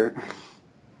voice actor.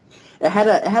 It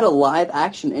had a live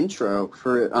action intro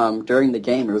for during the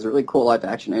game. It was a really cool live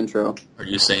action intro. Are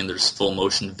you saying there's full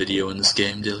motion video in this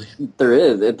game, Dilly? There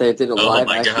is. They did a live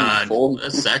action God. full.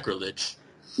 That's sacrilege.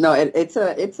 No, it's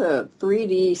a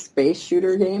 3D space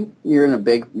shooter game. You're in a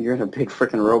big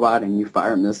freaking robot and you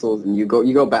fire missiles and you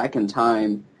go back in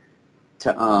time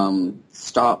to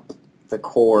stop the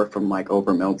core from like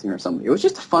over melting or something. It was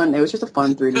just a fun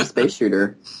 3D space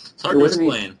shooter. It's hard to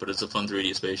explain, but it's a fun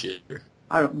 3D space shooter.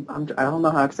 I don't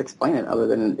know how to explain it other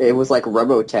than it was like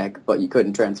Robotech, but you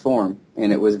couldn't transform,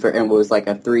 and it was like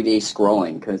a 3D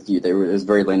scrolling because it was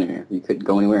very linear. You couldn't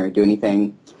go anywhere or do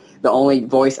anything. The only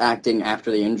voice acting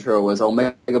after the intro was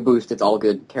Omega Boost. It's all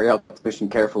good. Carry out the mission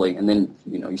carefully, and then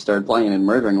you started playing and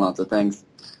murdering lots of things.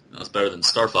 That's better than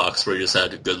Star Fox, where you just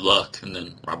had good luck and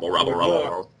then rabble.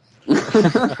 I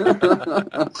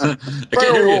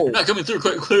can't hear you. You're not coming through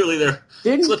quite clearly there.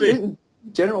 Didn't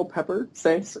General Pepper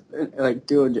say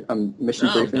do a mission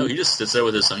briefing? No, he just sits there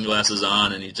with his sunglasses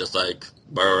on and he just like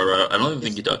I don't even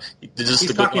think he does.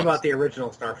 He's talking about the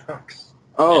original Star Fox.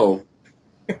 Oh.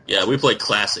 Yeah, we play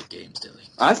classic games, Dilly.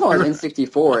 I saw an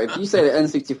N64. If you say the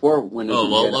N64 window,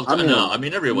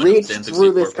 everyone reach knows N64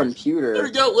 through this computer. There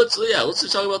we go. Let's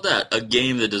just talk about that. A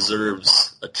game that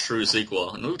deserves a true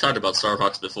sequel. And we've talked about Star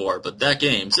Fox before, but that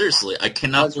game, seriously, I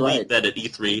cannot believe that at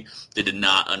E3 they did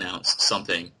not announce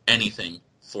anything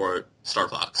for Star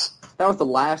Fox. That was the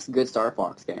last good Star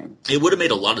Fox game. It would have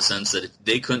made a lot of sense that if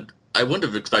they couldn't. I wouldn't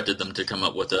have expected them to come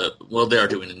up with they are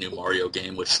doing a new Mario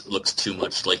game, which looks too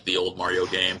much like the old Mario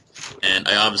game. And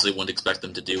I obviously wouldn't expect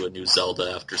them to do a new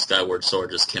Zelda after Skyward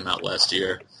Sword just came out last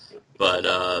year. But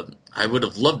I would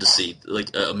have loved to see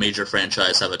like a major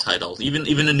franchise have a title.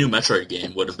 Even a new Metroid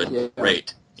game would have been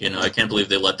great. I can't believe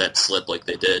they let that slip like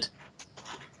they did.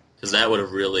 Because that would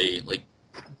have really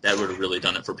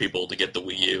done it for people to get the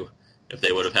Wii U if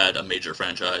they would have had a major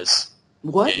franchise.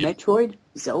 What? Game. Metroid?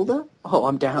 Zelda? Oh,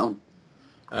 I'm down.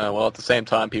 Well, at the same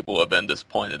time, people would have been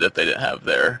disappointed if they didn't have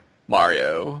their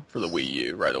Mario for the Wii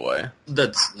U right away.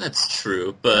 That's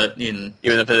true, but even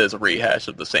if it is a rehash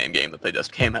of the same game that they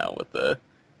just came out with the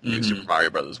new Super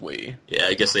Mario Brothers Wii. Yeah,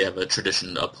 I guess they have a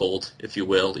tradition to uphold, if you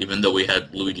will, even though we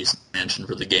had Luigi's Mansion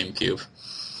for the GameCube.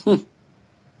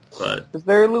 But is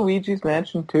there a Luigi's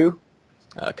Mansion 2?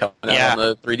 Coming out on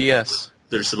the 3DS.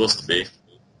 They're supposed to be.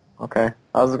 Okay.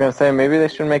 I was going to say, maybe they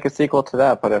should make a sequel to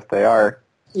that, but if they are...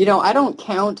 I don't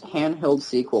count handheld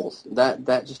sequels. That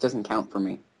just doesn't count for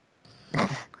me.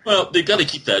 Well, they've got to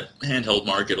keep that handheld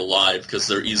market alive, because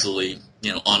they're easily,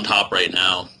 on top right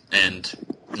now. And,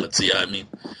 let's see,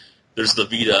 there's the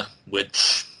Vita,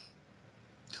 which...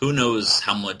 Who knows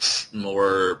how much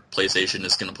more PlayStation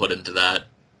is going to put into that.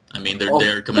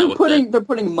 They're coming out with that. They're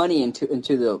putting money into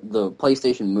the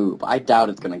PlayStation Move. I doubt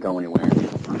it's going to go anywhere.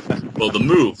 Well, the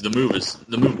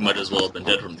move might as well have been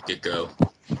dead from the get-go.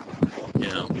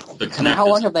 The Kinect. How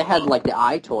long have they had like the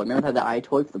iToy? Remember they had the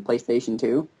iToy for the PlayStation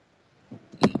 2?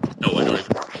 No, I don't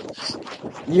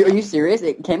even. Are you serious?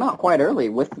 It came out quite early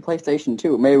with the PlayStation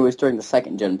 2. Maybe it was during the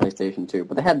second gen PlayStation 2,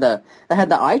 but they had the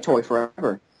iToy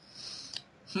forever.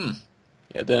 Yeah,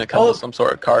 didn't it come with some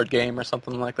sort of card game or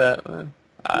something like that?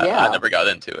 I never got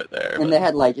into it there. And they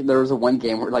had there was one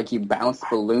game where you bounced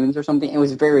balloons or something. It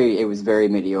was very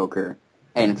mediocre,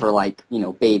 and for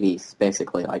babies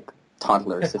basically, like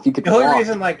toddlers. If you could. The only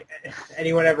reason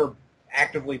anyone ever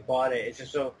actively bought it is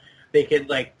just so they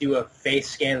could do a face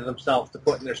scan of themselves to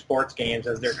put in their sports games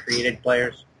as their created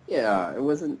players. Yeah, it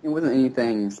wasn't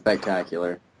anything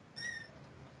spectacular.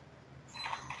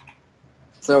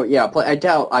 So yeah, I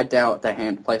doubt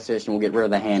the PlayStation will get rid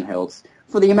of the handhelds.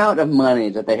 For the amount of money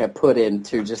that they have put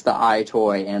into just the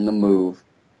iToy and the Move,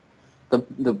 the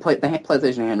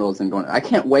PlayStation handle isn't going. I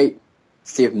can't wait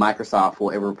to see if Microsoft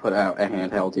will ever put out a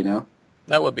handheld.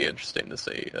 That would be interesting to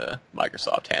see a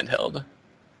Microsoft handheld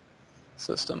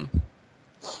system.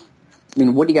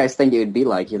 What do you guys think it would be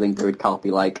like? You think they would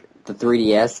copy the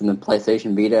 3DS and the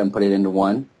PlayStation Vita and put it into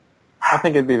one? I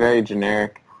think it'd be very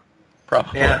generic.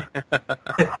 Probably. Yeah.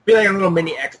 Be like a little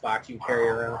mini Xbox you carry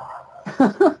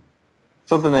around.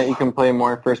 Something that you can play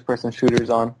more first-person shooters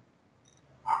on.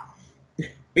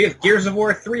 We have Gears of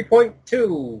War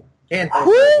 3.2.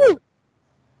 Woo!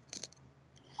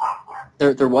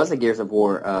 There was a Gears of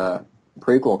War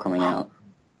prequel coming out.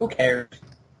 Who cares?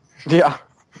 Yeah.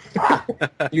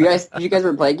 You guys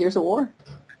ever play Gears of War?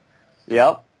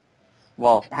 Yep.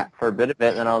 Well, for a bit of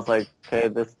it, and I was like, okay,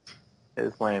 this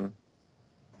is lame.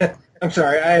 I'm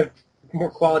sorry, I have more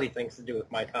quality things to do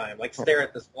with my time, like stare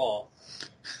at this wall.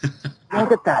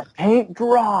 Look at that paint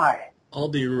dry. I'll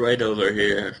be right over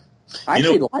here. I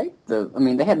actually liked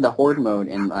they had the Horde mode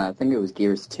in, I think it was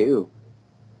Gears 2.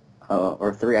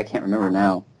 Or 3, I can't remember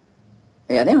now.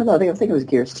 Yeah, I think it was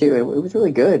Gears 2. It was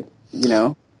really good, you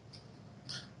know.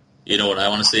 You know what I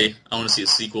want to see? I want to see a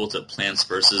sequel to Plants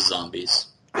vs. Zombies.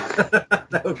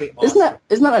 That would be awesome.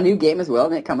 Isn't that a new game as well?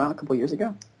 Didn't it come out a couple years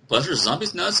ago? Plants vs.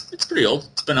 Zombies? No, it's pretty old.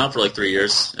 It's been out for like 3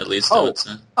 years, at least. But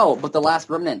The Last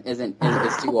Remnant is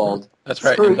too old. That's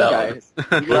right. Screw you Invalid.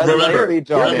 guys.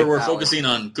 Remember, we're focusing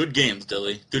on good games,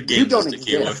 Dilly. Good games don't is the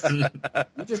keyword. exist.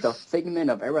 You're just a figment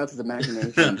of everyone else's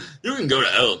imagination. You can go to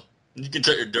hell. You can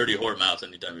shut your dirty whore mouth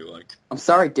anytime you like. I'm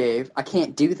sorry, Dave. I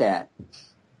can't do that.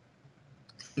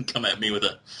 Come at me with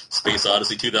a Space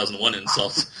Odyssey 2001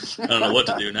 insult. I don't know what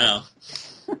to do now.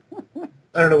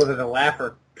 I don't know whether to laugh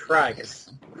or cry.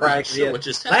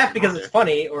 Laugh because it's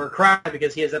funny, or cry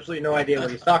because he has absolutely no idea what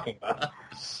he's talking about.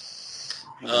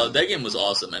 That game was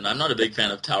awesome, and I'm not a big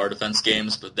fan of tower defense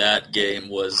games, but that game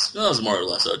was more or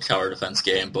less a tower defense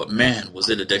game, but man, was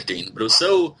it addicting. But it was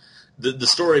so... The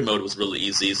story mode was really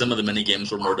easy. Some of the mini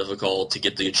games were more difficult to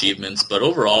get the achievements, but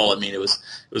overall, I mean, it was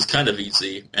kind of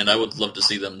easy, and I would love to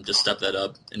see them just step that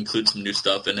up, include some new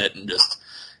stuff in it, and just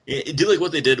do like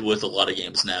what they did with a lot of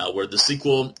games now, where the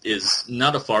sequel is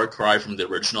not a far cry from the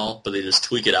original, but they just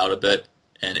tweak it out a bit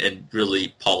and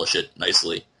really polish it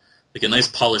nicely. Like a nice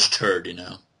polished turd, you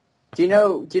know. Do you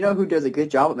know who does a good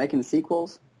job at making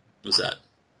sequels? Who's that?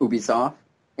 Ubisoft.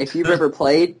 If you've ever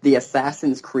played the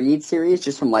Assassin's Creed series,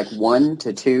 just from like 1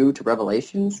 to 2 to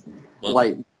Revelations,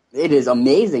 it is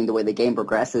amazing the way the game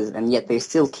progresses, and yet they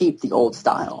still keep the old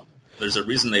style. There's a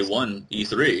reason they won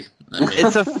E3. I mean,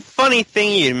 It's a funny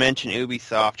thing you mention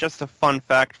Ubisoft. Just a fun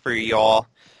fact for y'all.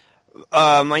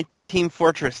 My Team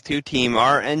Fortress 2 team,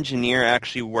 our engineer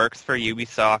actually works for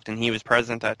Ubisoft, and he was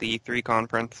present at the E3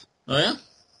 conference. Oh, yeah?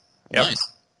 Yep.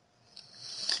 Nice.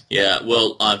 Yeah,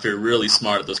 well, if you're really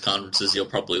smart at those conferences, you'll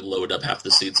probably load up half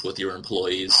the seats with your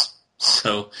employees,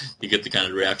 so you get the kind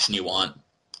of reaction you want.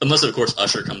 Unless, of course,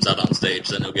 Usher comes out on stage,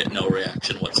 then you'll get no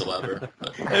reaction whatsoever.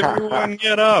 But Everyone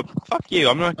get up. Fuck you,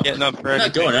 I'm not getting up for I'm not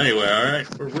anything. going anywhere, all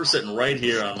right? We're sitting right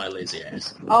here on my lazy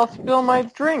ass. I'll spill my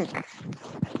drink.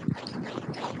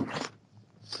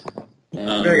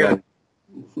 And Very good.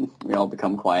 we all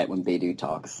become quiet when Beidou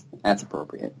talks. That's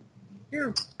appropriate.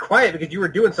 You're quiet because you were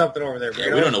doing something over there,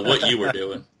 Yeah, we don't know what you were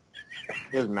doing.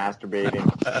 He was masturbating.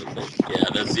 Yeah,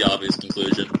 that's the obvious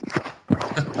conclusion.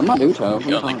 I'm not Uto. What are The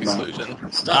you only talking about?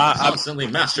 conclusion. Stop I'm constantly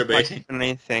not masturbating. doing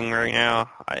anything right now.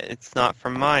 It's not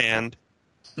from my end.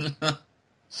 You sound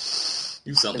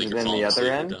Is like it you're in falling the other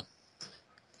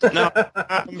asleep, No,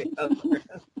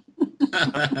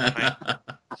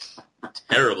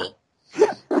 Terrible.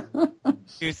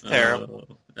 Who's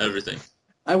terrible? Everything.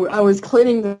 I was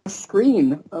cleaning the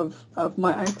screen of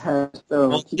my iPad. So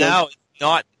Well, now it's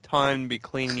not time to be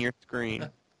cleaning your screen.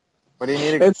 What do you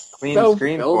need a it's clean so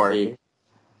screen filthy.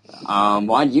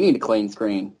 Why do you need a clean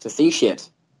screen? To see shit.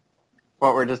 for?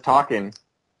 What, we're just talking.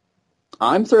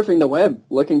 I'm surfing the web,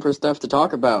 looking for stuff to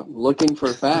talk about, looking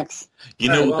for facts. You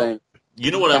know, Anything.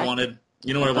 you know what I wanted?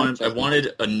 You know what I wanted? I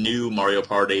wanted a new Mario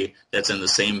Party that's in the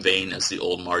same vein as the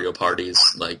old Mario Parties.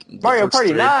 Like the Mario first Party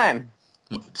three. 9!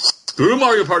 Screw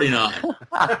Mario Party 9.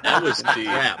 That was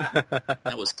crap.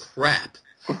 That was crap.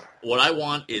 What I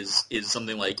want is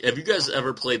something like, have you guys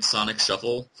ever played Sonic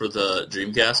Shuffle for the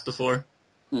Dreamcast before?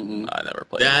 Mm-mm. I never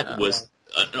played That was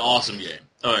an awesome game.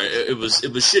 All right, it was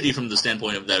shitty from the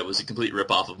standpoint of that it was a complete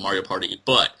ripoff of Mario Party,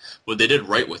 but what they did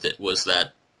right with it was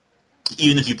that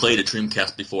even if you played a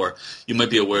Dreamcast before, you might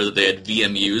be aware that they had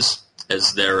VMUs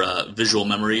as their visual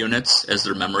memory units, as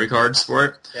their memory cards for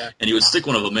it, and you would stick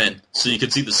one of them in so you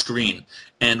could see the screen.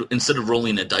 And instead of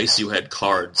rolling a dice, you had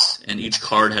cards, and each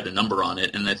card had a number on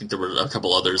it, and I think there were a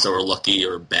couple others that were lucky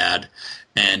or bad,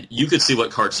 and you could see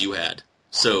what cards you had.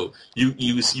 So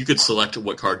you could select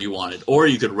what card you wanted, or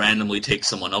you could randomly take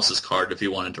someone else's card if you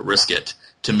wanted to risk it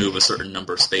to move a certain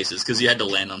number of spaces, because you had to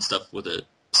land on stuff with a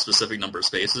specific number of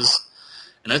spaces.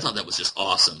 And I thought that was just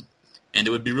awesome. And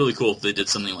it would be really cool if they did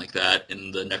something like that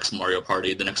in the next Mario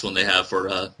Party, the next one they have for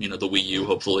the Wii U,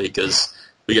 hopefully, because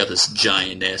we got this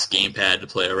giant-ass gamepad to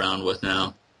play around with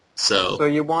now. So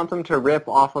you want them to rip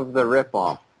off of the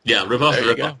rip-off. Yeah, rip off There the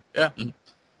you rip off. go. Yeah.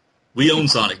 We own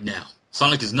Sonic now.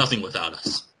 Sonic is nothing without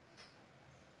us.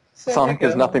 Sonic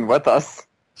is nothing with us.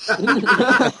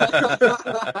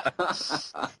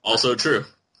 Also true.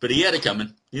 But he had it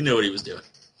coming. You knew what he was doing.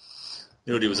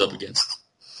 Knew what he was up against.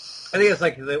 I think it's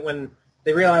like when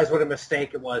they realized what a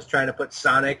mistake it was trying to put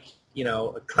Sonic,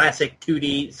 a classic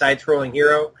 2D side-scrolling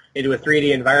hero, into a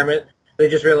 3D environment. They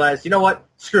just realized, you know what?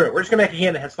 Screw it. We're just going to make a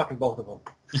game that has fucking both of them.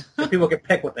 So people can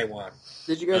pick what they want.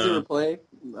 Did you guys ever play,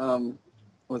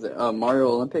 was it Mario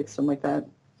Olympics, something like that?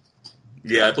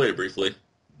 Yeah, I played it briefly.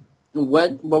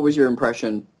 What was your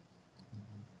impression?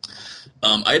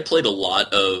 I had played a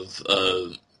lot of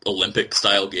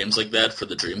Olympic-style games like that for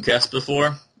the Dreamcast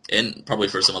before, and probably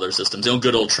for some other systems.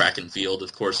 Good old track and field,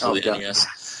 of course, for the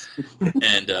NES.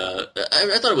 And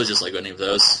I thought it was just like any of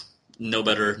those. No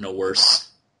better, no worse.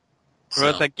 What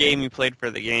about that game you played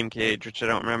for the Game Cage, which I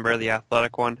don't remember, the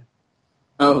athletic one?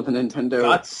 Oh, the Nintendo...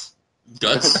 Guts.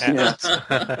 Guts? Yeah.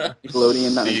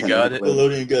 Nickelodeon, not You Nintendo. got it?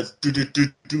 Nickelodeon Guts.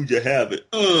 Do you have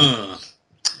it?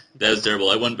 That was terrible.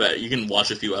 I went back. You can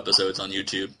watch a few episodes on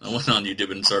YouTube. I went on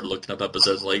YouTube and started looking up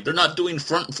episodes like, they're not doing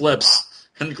front flips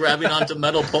and grabbing onto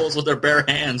metal poles with their bare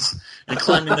hands and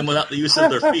climbing them without the use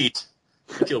of their feet.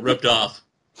 I feel ripped off.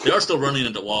 They are still running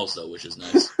into walls, though, which is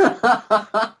nice.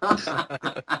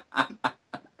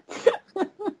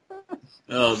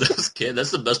 Oh, that's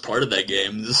the best part of that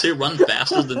game. They run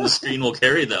faster than the screen will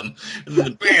carry them. And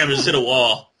then, bam, just hit a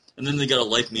wall. And then they got a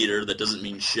life meter that doesn't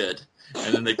mean shit.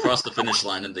 And then they cross the finish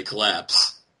line and they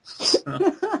collapse.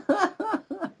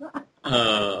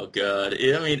 Oh, God.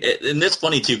 I mean, and that's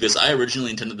funny, too, because I originally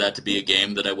intended that to be a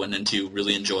game that I went into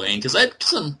really enjoying, because I had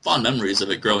some fond memories of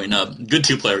it growing up. Good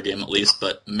two-player game, at least,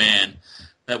 but, man,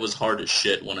 that was hard as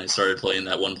shit when I started playing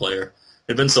that one player. It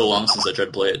had been so long since I tried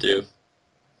to play it, too.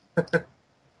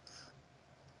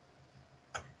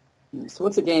 So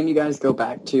what's a game you guys go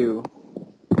back to,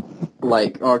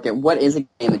 like, or okay, what is a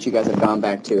game that you guys have gone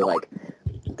back to, like,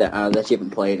 that you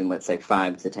haven't played in, let's say,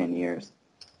 5 to 10 years?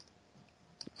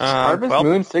 Harvest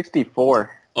Moon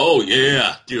 64. Oh,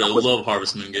 yeah. Dude, I love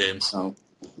Harvest Moon games. Oh.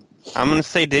 I'm going to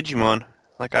say Digimon.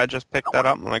 Like, I just picked that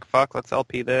up. I'm like, fuck, let's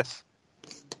LP this.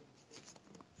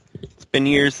 It's been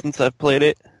years since I've played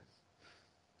it.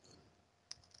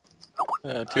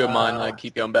 Two of mine I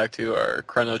keep going back to are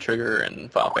Chrono Trigger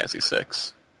and Final Fantasy VI.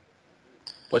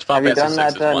 Which Final Have you Fantasy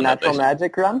done VI that is one Natural that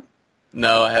Magic run?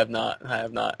 No, I have not. I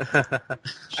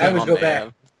always go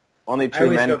back. Only true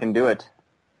men can do it.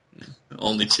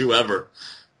 Only 2 ever.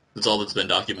 That's all that's been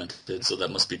documented, so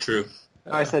that must be true.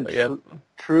 No, I said yeah.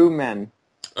 true men.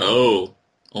 Oh,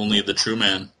 only the true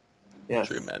man. Yes.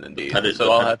 True men, indeed. How did- So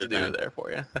I'll have to how do did it there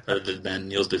for you. Credited man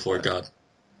kneels before God.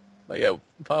 But yeah,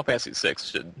 Final Fantasy VI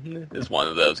is one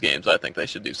of those games I think they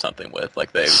should do something with.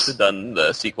 Like they've done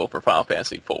the sequel for Final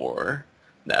Fantasy IV.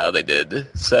 Now they did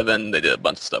 7. They did a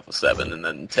bunch of stuff with 7, and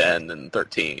then 10 and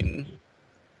 13.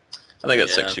 I think that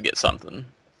 6 should get something.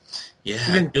 Yeah,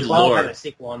 Even good 12 lord. had a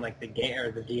sequel on like the game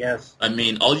or the DS. I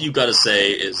mean, all you gotta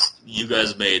say is you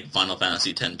guys made Final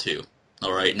Fantasy X too.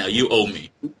 All right, now you owe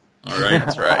me. All right,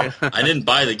 That's right. I didn't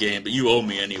buy the game, but you owe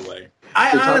me anyway.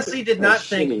 I You're honestly talking did about not a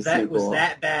think shitty that was sequel.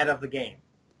 that bad of the game.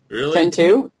 Really?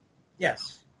 10-2?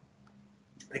 Yes.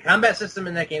 The combat system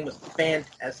in that game was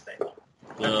fantastic. I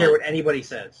Well, don't care what anybody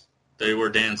says. They were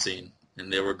dancing,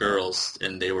 and they were girls,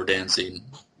 and they were dancing,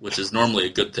 which is normally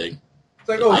a good thing. It's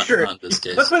like, But oh, not sure. in this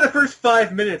case. Let's play the first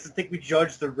 5 minutes and think we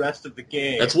judge the rest of the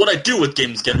game. That's what I do with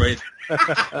games, Get ready.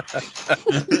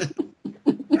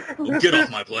 Get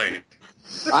off my plane.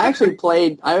 I actually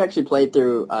played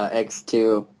through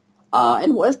X2,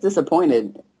 and was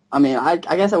disappointed. I mean, I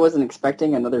guess I wasn't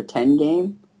expecting another 10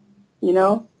 game, you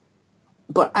know?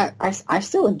 But I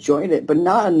still enjoyed it, but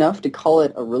not enough to call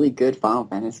it a really good Final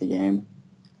Fantasy game.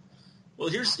 Well,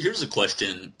 here's a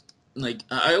question. Like,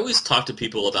 I always talk to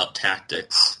people about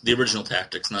Tactics, the original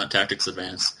Tactics, not Tactics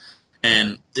Advance.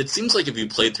 And it seems like if you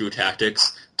played through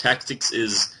Tactics, Tactics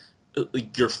is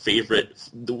like their favorite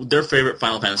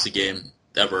Final Fantasy game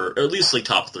ever, or at least like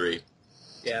top 3.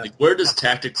 Yeah. Like, where does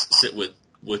Tactics sit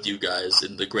with you guys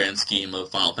in the grand scheme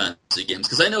of Final Fantasy games?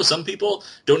 Because I know some people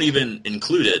don't even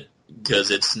include it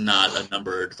because it's not a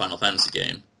numbered Final Fantasy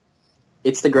game.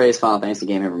 It's the greatest Final Fantasy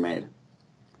game ever made.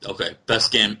 Okay,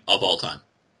 best game of all time.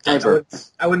 Ever.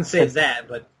 I wouldn't say it's that,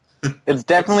 but It's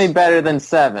definitely better than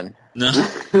 7. No,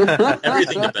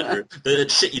 everything is better. The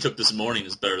shit you took this morning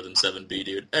is better than 7B,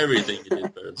 dude. Everything you did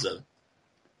is better than 7.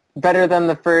 Better than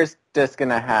the first disc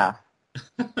and a half.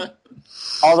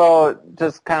 Although,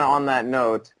 just kind of on that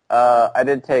note, I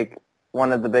did take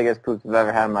one of the biggest poops I've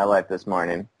ever had in my life this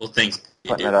morning. Well, thanks.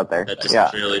 Putting dude. it out there. That just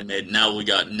Yeah. really made. Now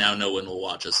no one will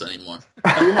watch us anymore.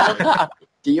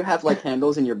 Do you have like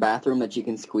handles in your bathroom that you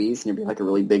can squeeze and it'd be like a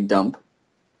really big dump?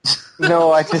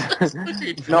 No, I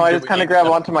just kind of grab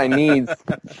onto my knees.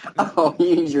 Oh, you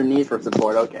use your knees for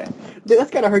support. Okay, dude,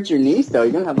 that's gotta hurt your knees though.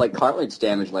 You're gonna have like cartilage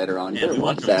damage later on. You Man, we better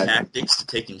went watch from that. tactics to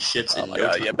taking shits Oh in my no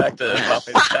god, time. yeah, back to Final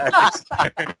Fantasy Tactics.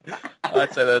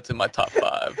 I'd say that's in my top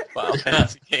 5 Final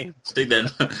Fantasy games. Stick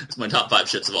that. It's my top 5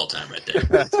 shits of all time, right there.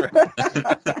 That's right.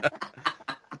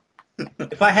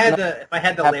 If I had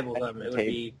to label them, it would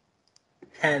be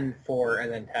 10, 4,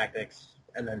 and then Tactics,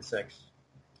 and then 6.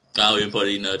 I'll even put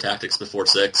in tactics before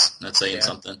 6. That's saying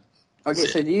something. Okay,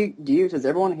 so does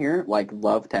everyone here like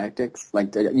love tactics?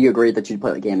 Like, do you agree that you'd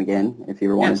play the game again if you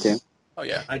ever wanted to? Oh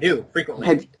yeah, I do frequently.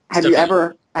 Have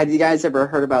you guys ever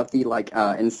heard about the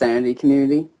Insanity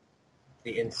community?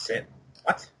 The Insit.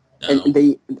 What? No. And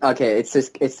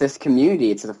it's this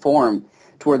community. It's a forum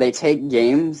to where they take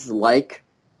games like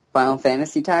Final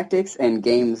Fantasy Tactics and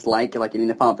games like in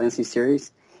the Final Fantasy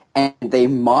series, and they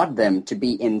mod them to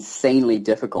be insanely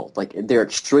difficult. Like, they're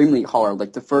extremely hard.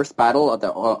 Like, the first battle at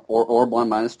the Orblon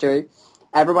Monastery,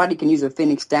 everybody can use a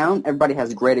Phoenix Down. Everybody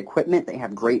has great equipment. They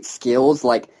have great skills,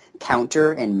 like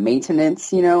counter and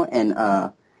maintenance,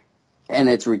 and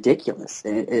it's ridiculous.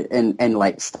 And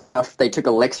like, stuff, they took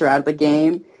Elixir out of the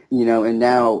game, and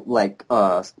now, like,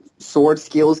 sword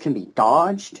skills can be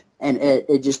dodged. And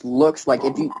it just looks like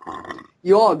if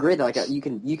you all agree that like you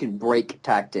can break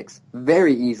tactics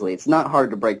very easily. It's not hard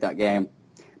to break that game,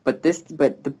 but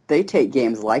they take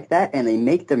games like that and they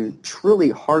make them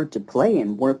truly hard to play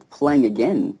and worth playing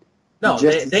again. No,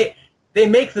 they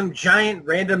make them giant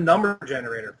random number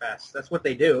generator fests. That's what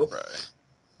they do. right.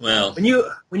 Well, When you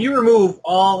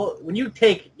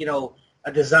take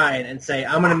a design and say,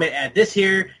 I'm going to add this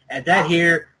here, add that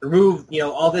here, remove,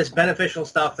 all this beneficial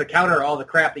stuff to counter all the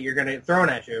crap that you're going to get thrown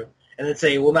at you, and then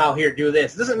say, well, now here, do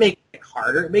this. It doesn't make it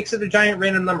harder. It makes it a giant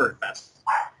random number fest.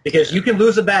 Because you can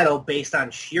lose a battle based on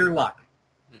sheer luck.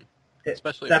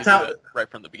 Especially if you do it right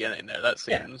from the beginning there. That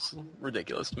seems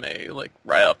ridiculous to me. Like,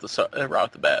 right off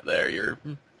the bat there, you're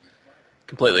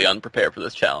completely unprepared for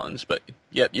this challenge. But,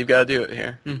 yep, you've got to do it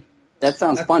here. That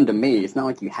sounds fun to me. It's not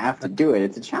like you have to do it.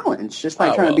 It's a challenge. Just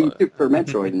like trying to beat Super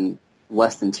Metroid in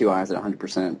less than 2 hours at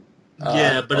 100%.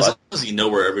 yeah, but as long as you know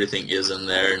where everything is in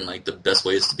there and like the best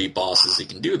ways to beat bosses, you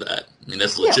can do that. I mean,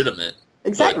 that's legitimate.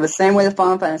 Exactly, the same way with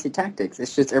Final Fantasy Tactics.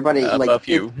 It's just everybody, if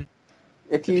you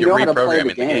know how to play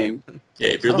the game. Yeah,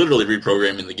 if you're literally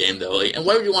reprogramming the game, though, and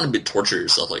why would you want to torture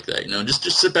yourself like that? Just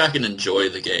sit back and enjoy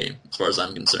the game, as far as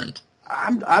I'm concerned.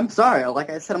 I'm sorry. Like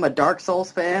I said, I'm a Dark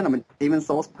Souls fan. I'm a Demon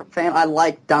Souls fan. I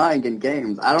like dying in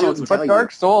games. I don't know what to tell you. But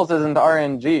Dark Souls isn't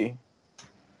RNG.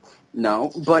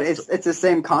 No, but it's the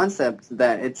same concept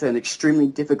that it's an extremely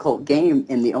difficult game,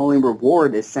 and the only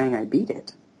reward is saying I beat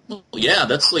it. Well, yeah,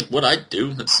 that's like what I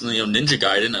do. That's Ninja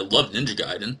Gaiden. I love Ninja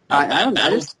Gaiden.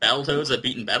 Battletoads. I've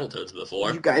beaten Battletoads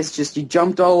before. You guys you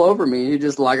jumped all over me. You're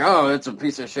just like, oh, it's a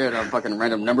piece of shit. I'm fucking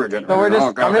random number generator.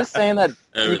 So I'm just saying that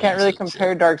you can't really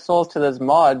compare Dark Souls to this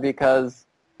mod because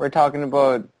we're talking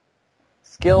about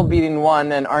skill beating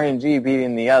one and RNG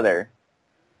beating the other.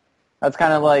 That's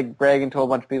kind of like bragging to a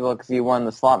bunch of people because you won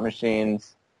the slot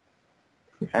machines,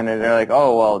 and they're like,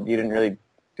 oh, well, you didn't really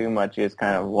do much. You just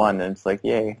kind of won, and it's like,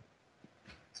 yay.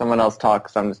 Someone else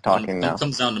talks. I'm just talking now. It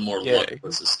comes down to more luck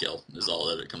versus skill is all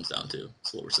that it comes down to.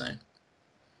 That's what we're saying.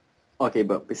 Okay,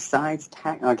 but besides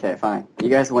okay, fine. You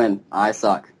guys win. I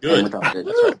suck. Good. That's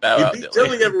right. Bow You out, beat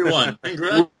Dilly. Dilly, everyone.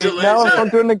 Congratulations. Now we'll come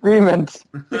to an agreement.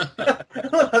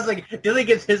 I was like, Dilly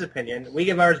gives his opinion, we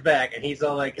give ours back, and he's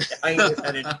all like hanging his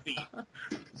head in defeat.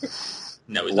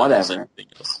 No, he's Whatever. not saying anything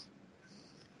else.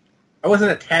 I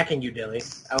wasn't attacking you, Dilly.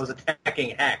 I was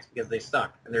attacking hacks because they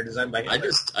suck and they're designed by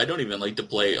Hitler. I don't even like to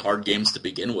play hard games to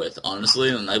begin with, honestly,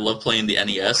 and I love playing the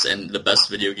NES, and the best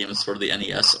video games for the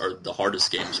NES are the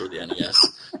hardest games for the NES.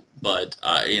 But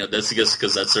that's just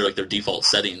because that's their default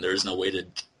setting. There's no way to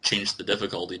change the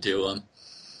difficulty to them.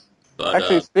 But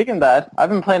Actually, speaking of that,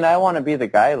 I've been playing I Want to Be the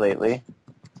Guy lately.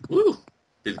 woo,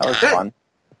 That was fun.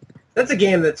 That's a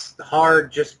game that's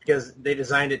hard just because they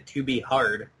designed it to be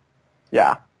hard.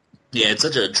 Yeah. Yeah, it's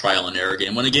such a trial and error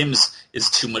game. When a game is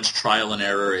too much trial and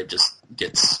error, it just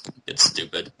gets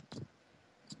stupid.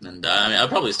 And I'll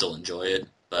probably still enjoy it,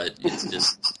 but it's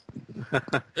just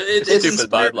it's stupid,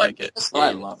 but I like it.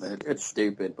 I love it. It's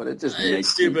stupid, but it just makes It's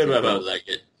stupid, me but I like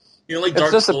it. Like It's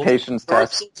Dark just Souls. a patience Dark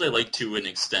test. Souls I like to an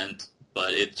extent,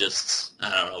 but it just I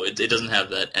don't know. It doesn't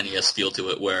have that NES feel to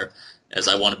it. Whereas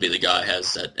I Want to Be the Guy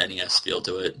has that NES feel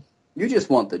to it. You just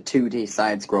want the 2D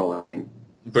side scrolling.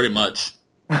 Pretty much.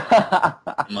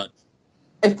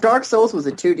 If Dark Souls was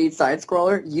a 2D side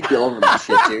scroller, you'd be all over that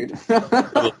shit, dude.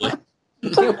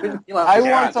 Probably. I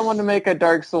want someone to make a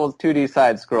Dark Souls 2D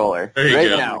side scroller There you right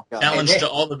go. now. Challenge to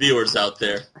all the viewers out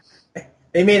there.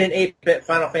 They made an 8-bit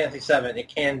Final Fantasy VII. It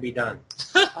can be done.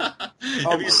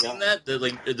 Have you seen that?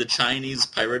 The Chinese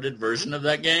pirated version of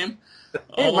that game? Hey,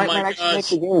 Oh it might my actually make gosh.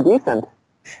 the game decent.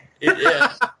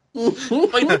 Yeah.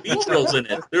 Like Beedrills in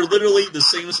it. They're literally the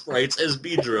same sprites as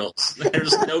Beedrills.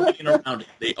 There's no getting around it.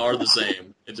 They are the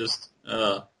same. It just,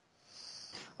 Oh,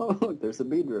 look, there's a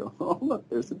bee drill. Oh, look,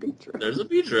 there's a bee drill. there's a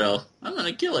Beedrill. I'm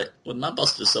gonna kill it with my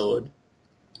Buster Sword.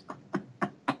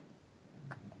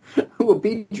 Ooh, a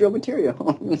bee drill material.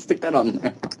 I'm going to stick that on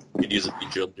there. You could use a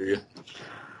Beedrill, do you?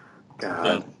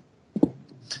 God.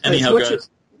 Anyhow, Wait, so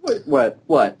guys,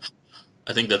 What?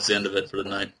 I think that's the end of it for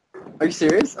tonight. Are you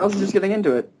serious? I was just getting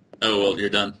into it. Oh, well, you're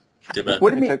done. Too bad.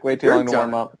 What do It you mean? took way too You're long to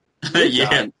warm done. up. Yeah,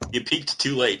 done. you peaked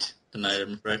too late tonight,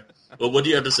 I'm afraid. Well, what do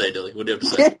you have to say, Dilly? What do you have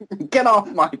to say? Get off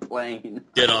my plane.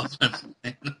 Get off my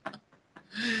plane.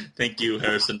 Thank you,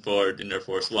 Harrison Ford in Air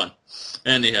Force One.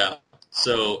 Anyhow,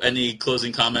 so any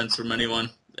closing comments from anyone?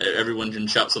 Everyone can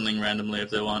shout something randomly if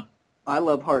they want. I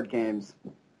love hard games.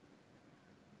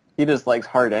 He just likes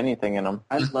hard anything in them.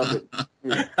 I love it.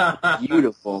 It's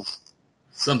beautiful.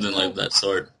 Something like that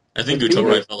sort. I think The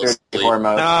Utorai beat fell Dirty asleep.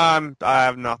 Hormone. I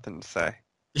have nothing to say.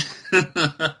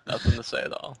 Nothing to say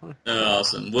at all.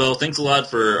 Awesome. Well, thanks a lot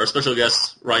for our special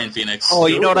guest, Ryan Phoenix. Oh,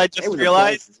 you know what I It just was a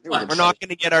realized? pleasure. It was a We're not going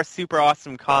to get our super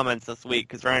awesome comments this week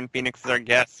because Ryan Phoenix is our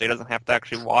guest, so he doesn't have to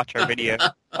actually watch our video.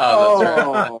 Oh, that's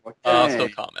right. Oh, I'll dang. still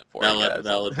comment for you guys.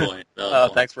 Valid point. Oh,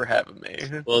 thanks for having me.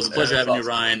 Well, it's a pleasure It's having you, awesome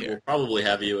Ryan. to We'll hear. probably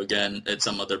have you again at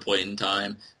some other point in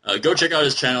time. Go check out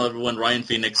his channel, everyone. Ryan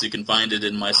Phoenix. You can find it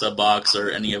in my sub box or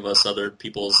any of us other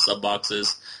people's sub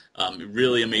boxes.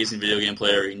 Really amazing video game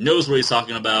player. He knows what he's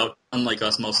talking about, unlike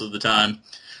us most of the time.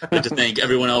 I'd like to thank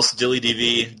everyone else: Dilly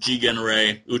DV, G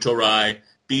Genray, Utorai,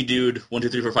 B Dude, 1, 2,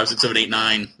 3, 4, 5, 6, 7, 8,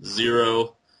 9,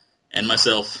 0, and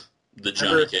myself, the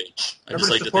Johnny Remember- Cage. I remember just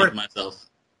like to support- thank myself.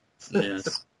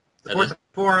 Yes. Support the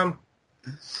forum.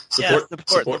 Support the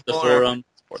forum.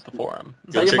 Support the forum.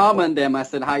 Tell your mama and them. I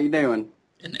said, how you doing?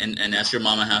 And ask your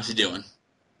mama how she's doing.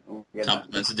 Oh, yeah.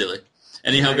 Compliments to Dilly.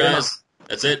 Anyhow, Yeah. guys,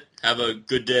 that's it. Have a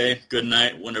good day, good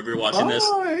night, whenever you're watching this.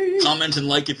 Bye. Comment and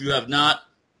like if you have not.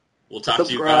 We'll talk to you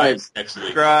Subscribe. guys next week.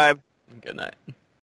 Subscribe. Good night.